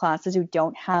people in classes who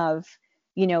don't have,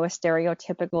 a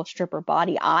stereotypical stripper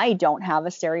body. I don't have a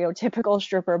stereotypical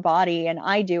stripper body, and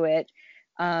I do it.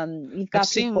 You've got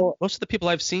most of the people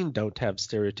I've seen don't have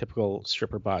stereotypical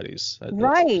stripper bodies.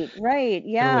 Right.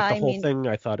 Yeah. Like the whole thing,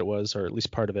 I thought it was, or at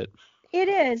least part of it. It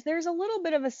is. There's a little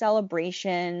bit of a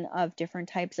celebration of different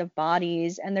types of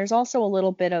bodies, and there's also a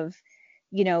little bit of,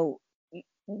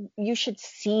 you should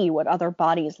see what other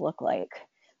bodies look like,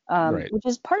 right. Which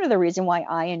is part of the reason why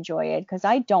I enjoy it, because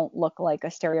I don't look like a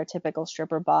stereotypical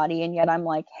stripper body, and yet I'm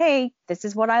like, hey, this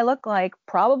is what I look like.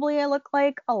 Probably I look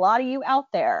like a lot of you out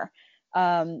there.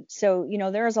 So,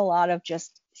 there's a lot of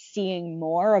just seeing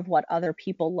more of what other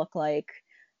people look like.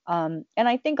 And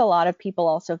I think a lot of people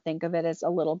also think of it as a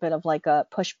little bit of like a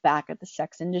push back at the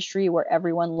sex industry, where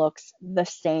everyone looks the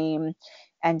same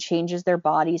and changes their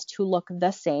bodies to look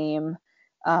the same.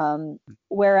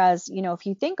 Whereas, if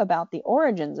you think about the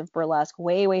origins of burlesque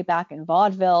way, way back in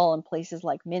vaudeville and places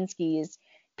like Minsky's,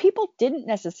 people didn't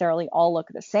necessarily all look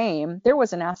the same. There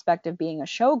was an aspect of being a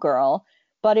showgirl,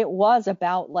 but it was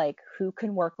about like who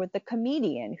can work with the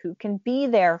comedian, who can be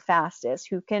there fastest,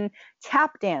 who can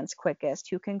tap dance quickest,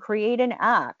 who can create an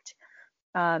act.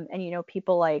 And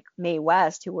people like Mae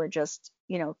West, who were just,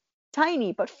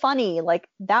 tiny but funny, like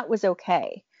that was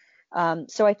okay.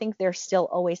 So I think there's still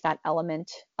always that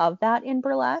element of that in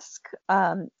burlesque.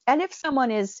 And if someone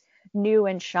is new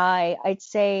and shy, I'd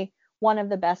say one of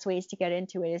the best ways to get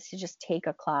into it is to just take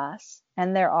a class.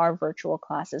 And there are virtual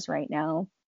classes right now.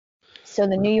 So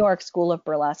the New York School of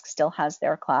Burlesque still has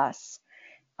their class,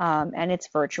 and it's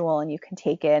virtual, and you can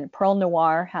take it. Pearl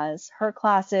Noir has her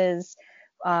classes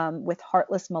with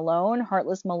Heartless Malone.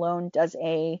 Heartless Malone does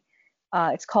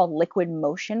it's called Liquid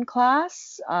Motion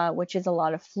class, which is a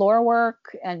lot of floor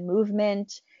work and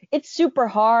movement. It's super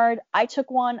hard. I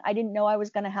took one. I didn't know I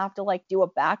was going to have to like do a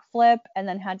backflip and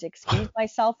then had to excuse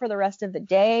myself for the rest of the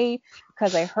day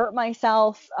because I hurt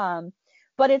myself.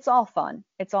 But it's all fun.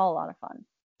 It's all a lot of fun.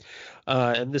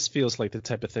 And this feels like the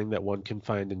type of thing that one can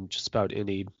find in just about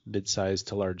any mid-sized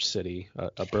to large city,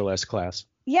 a burlesque class.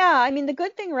 Yeah, I mean the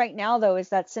good thing right now though is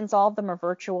that since all of them are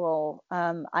virtual,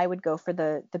 I would go for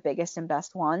the biggest and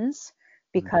best ones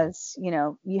because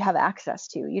you have access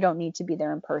to. You don't need to be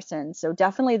there in person. So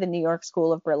definitely the New York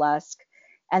School of Burlesque,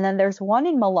 and then there's one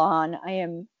in Milan. I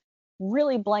am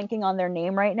really blanking on their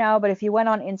name right now, but if you went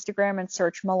on Instagram and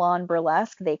search Milan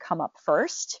Burlesque, they come up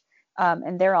first,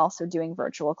 and they're also doing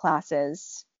virtual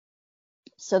classes.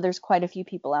 So there's quite a few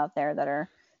people out there that are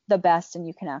the best and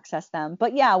you can access them.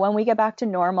 But yeah, when we get back to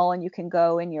normal and you can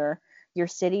go in your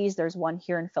cities, there's one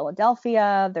here in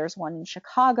Philadelphia, there's one in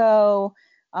Chicago.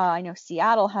 I know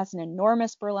Seattle has an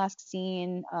enormous burlesque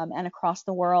scene, and across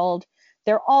the world.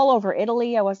 They're all over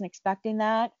Italy. I wasn't expecting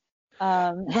that.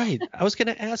 Right. I was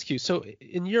going to ask you. So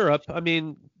in Europe, I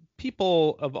mean,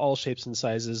 people of all shapes and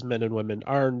sizes, men and women,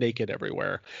 are naked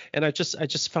everywhere. And I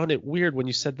just found it weird when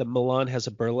you said that Milan has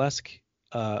a burlesque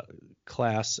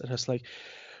class, and I was like,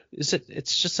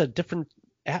 it's just a different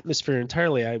atmosphere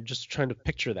entirely. I'm just trying to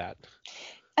picture that.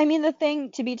 I mean, the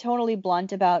thing, to be totally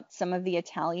blunt, about some of the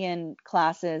Italian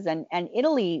classes, and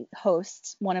Italy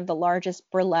hosts one of the largest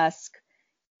burlesque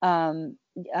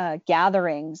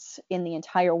gatherings in the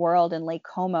entire world in Lake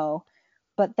Como,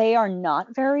 but they are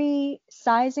not very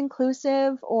size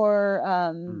inclusive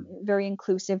or very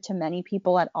inclusive to many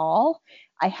people at all.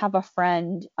 I have a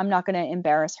friend, I'm not going to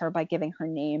embarrass her by giving her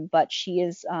name, but she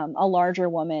is a larger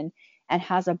woman and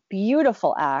has a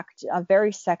beautiful act, a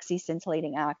very sexy,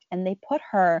 scintillating act. And they put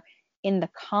her in the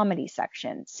comedy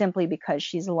section simply because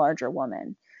she's a larger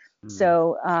woman.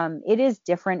 So it is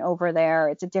different over there.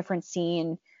 It's a different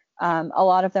scene. A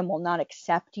lot of them will not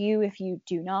accept you if you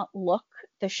do not look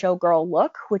the showgirl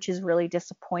look, which is really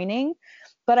disappointing.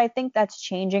 But I think that's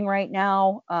changing right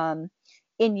now.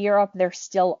 In Europe, there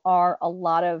still are a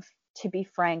lot of, to be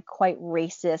frank, quite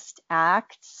racist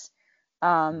acts.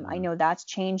 I know that's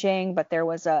changing, but there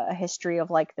was a history of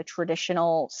like the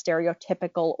traditional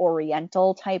stereotypical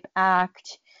Oriental type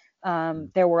act.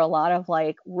 There were a lot of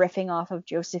like riffing off of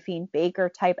Josephine Baker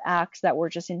type acts that were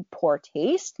just in poor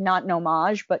taste, not an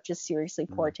homage, but just seriously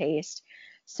poor taste.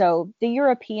 So the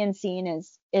European scene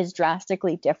is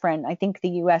drastically different. I think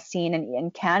the US scene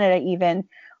and Canada even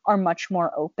are much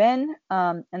more open.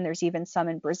 And there's even some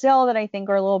in Brazil that I think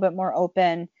are a little bit more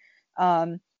open.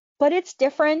 But it's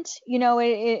different.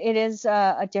 It is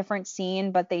a different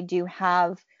scene, but they do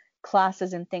have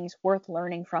classes and things worth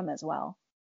learning from as well.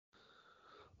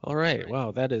 All right.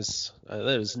 Wow, that is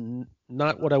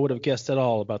not what I would have guessed at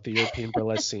all about the European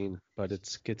burlesque scene, but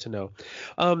it's good to know.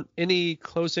 Any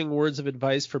closing words of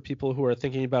advice for people who are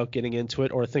thinking about getting into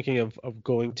it or thinking of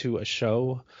going to a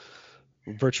show,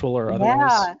 virtual or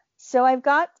otherwise? Yeah. So I've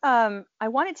got, I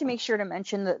wanted to make sure to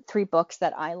mention the 3 books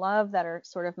that I love that are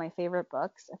sort of my favorite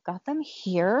books. I've got them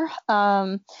here.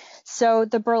 So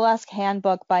the Burlesque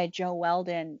Handbook by Jo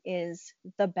Weldon is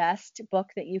the best book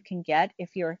that you can get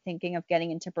if you're thinking of getting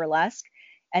into burlesque.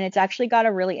 And it's actually got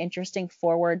a really interesting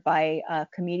foreword by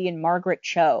comedian Margaret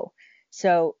Cho.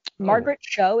 So Margaret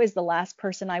Cho is the last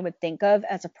person I would think of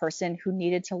as a person who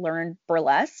needed to learn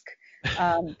burlesque.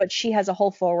 But she has a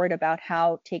whole foreword about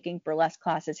how taking burlesque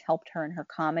classes helped her in her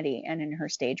comedy and in her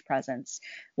stage presence,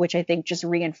 which I think just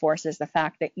reinforces the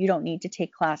fact that you don't need to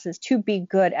take classes to be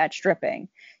good at stripping.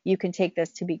 You can take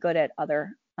this to be good at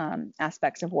other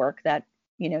aspects of work that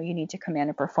you need to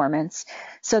command a performance.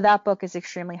 So that book is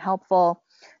extremely helpful.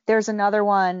 There's another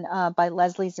one by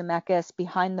Leslie Zemeckis,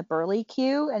 Behind the Burly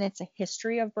Cue, and it's a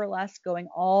history of burlesque going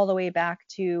all the way back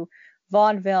to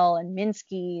vaudeville and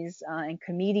Minsky's and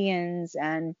comedians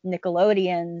and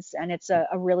Nickelodeons, and it's a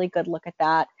really good look at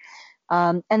that.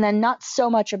 And then not so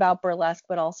much about burlesque,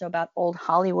 but also about old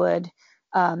Hollywood.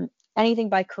 Anything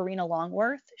by Karina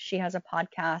Longworth. She has a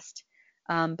podcast,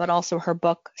 but also her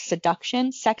book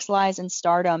Seduction, Sex, Lies, and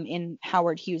Stardom in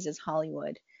Howard Hughes's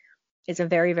Hollywood is a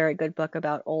very, very good book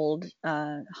about old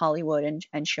Hollywood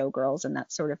and showgirls and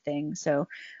that sort of thing. So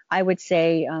I would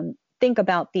say think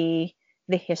about the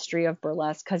history of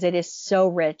burlesque because it is so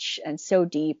rich and so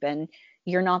deep, and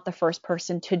you're not the first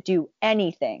person to do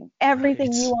anything.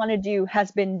 Everything you want to do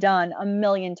has been done a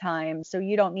million times, so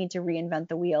you don't need to reinvent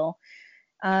the wheel.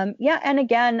 Yeah, and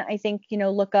again, I think,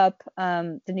 look up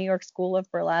the New York School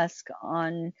of Burlesque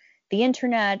on the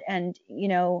internet, and,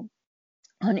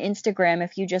 on Instagram,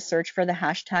 if you just search for the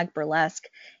hashtag burlesque.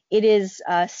 It is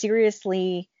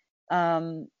seriously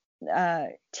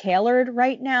tailored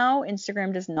right now.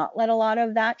 Instagram does not let a lot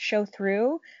of that show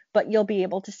through, but you'll be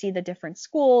able to see the different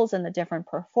schools and the different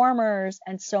performers,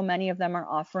 and so many of them are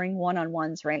offering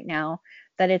one-on-ones right now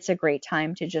that it's a great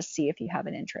time to just see if you have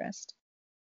an interest.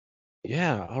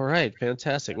 Yeah, all right,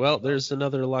 fantastic. Well, there's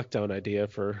another lockdown idea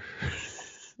for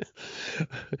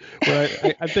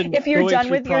I've been if you're done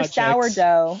with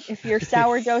projects. if your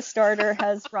sourdough starter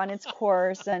has run its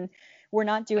course and we're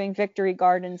not doing victory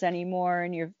gardens anymore,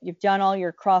 and you've done all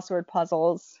your crossword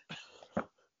puzzles.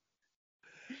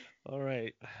 All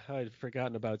right, I'd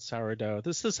forgotten about sourdough.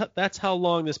 That's how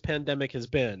long this pandemic has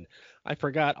been. I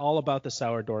forgot all about the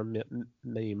sourdough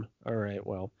meme. All right,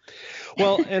 well,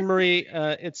 Anne-Marie,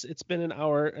 it's been an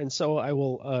hour, and so I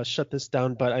will shut this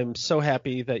down. But I'm so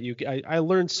happy that I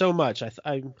learned so much.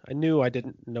 I knew I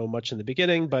didn't know much in the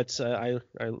beginning, but I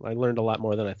learned a lot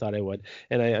more than I thought I would.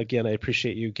 And I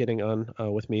appreciate you getting on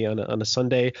with me on a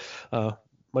Sunday.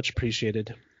 Much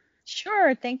appreciated.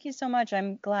 Sure. Thank you so much.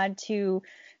 I'm glad to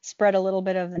spread a little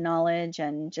bit of the knowledge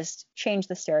and just change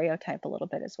the stereotype a little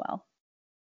bit as well.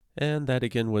 And that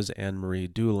again was Anne-Marie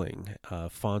Dooling,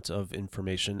 Font of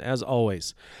Information, as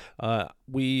always.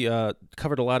 We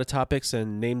covered a lot of topics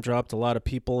and name-dropped a lot of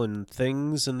people and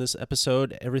things in this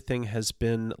episode. Everything has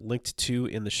been linked to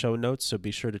in the show notes, so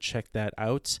be sure to check that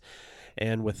out.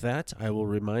 And with that, I will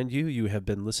remind you have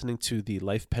been listening to the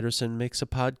Leif Pedersen Makes a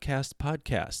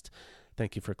podcast.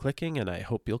 Thank you for clicking, and I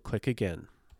hope you'll click again.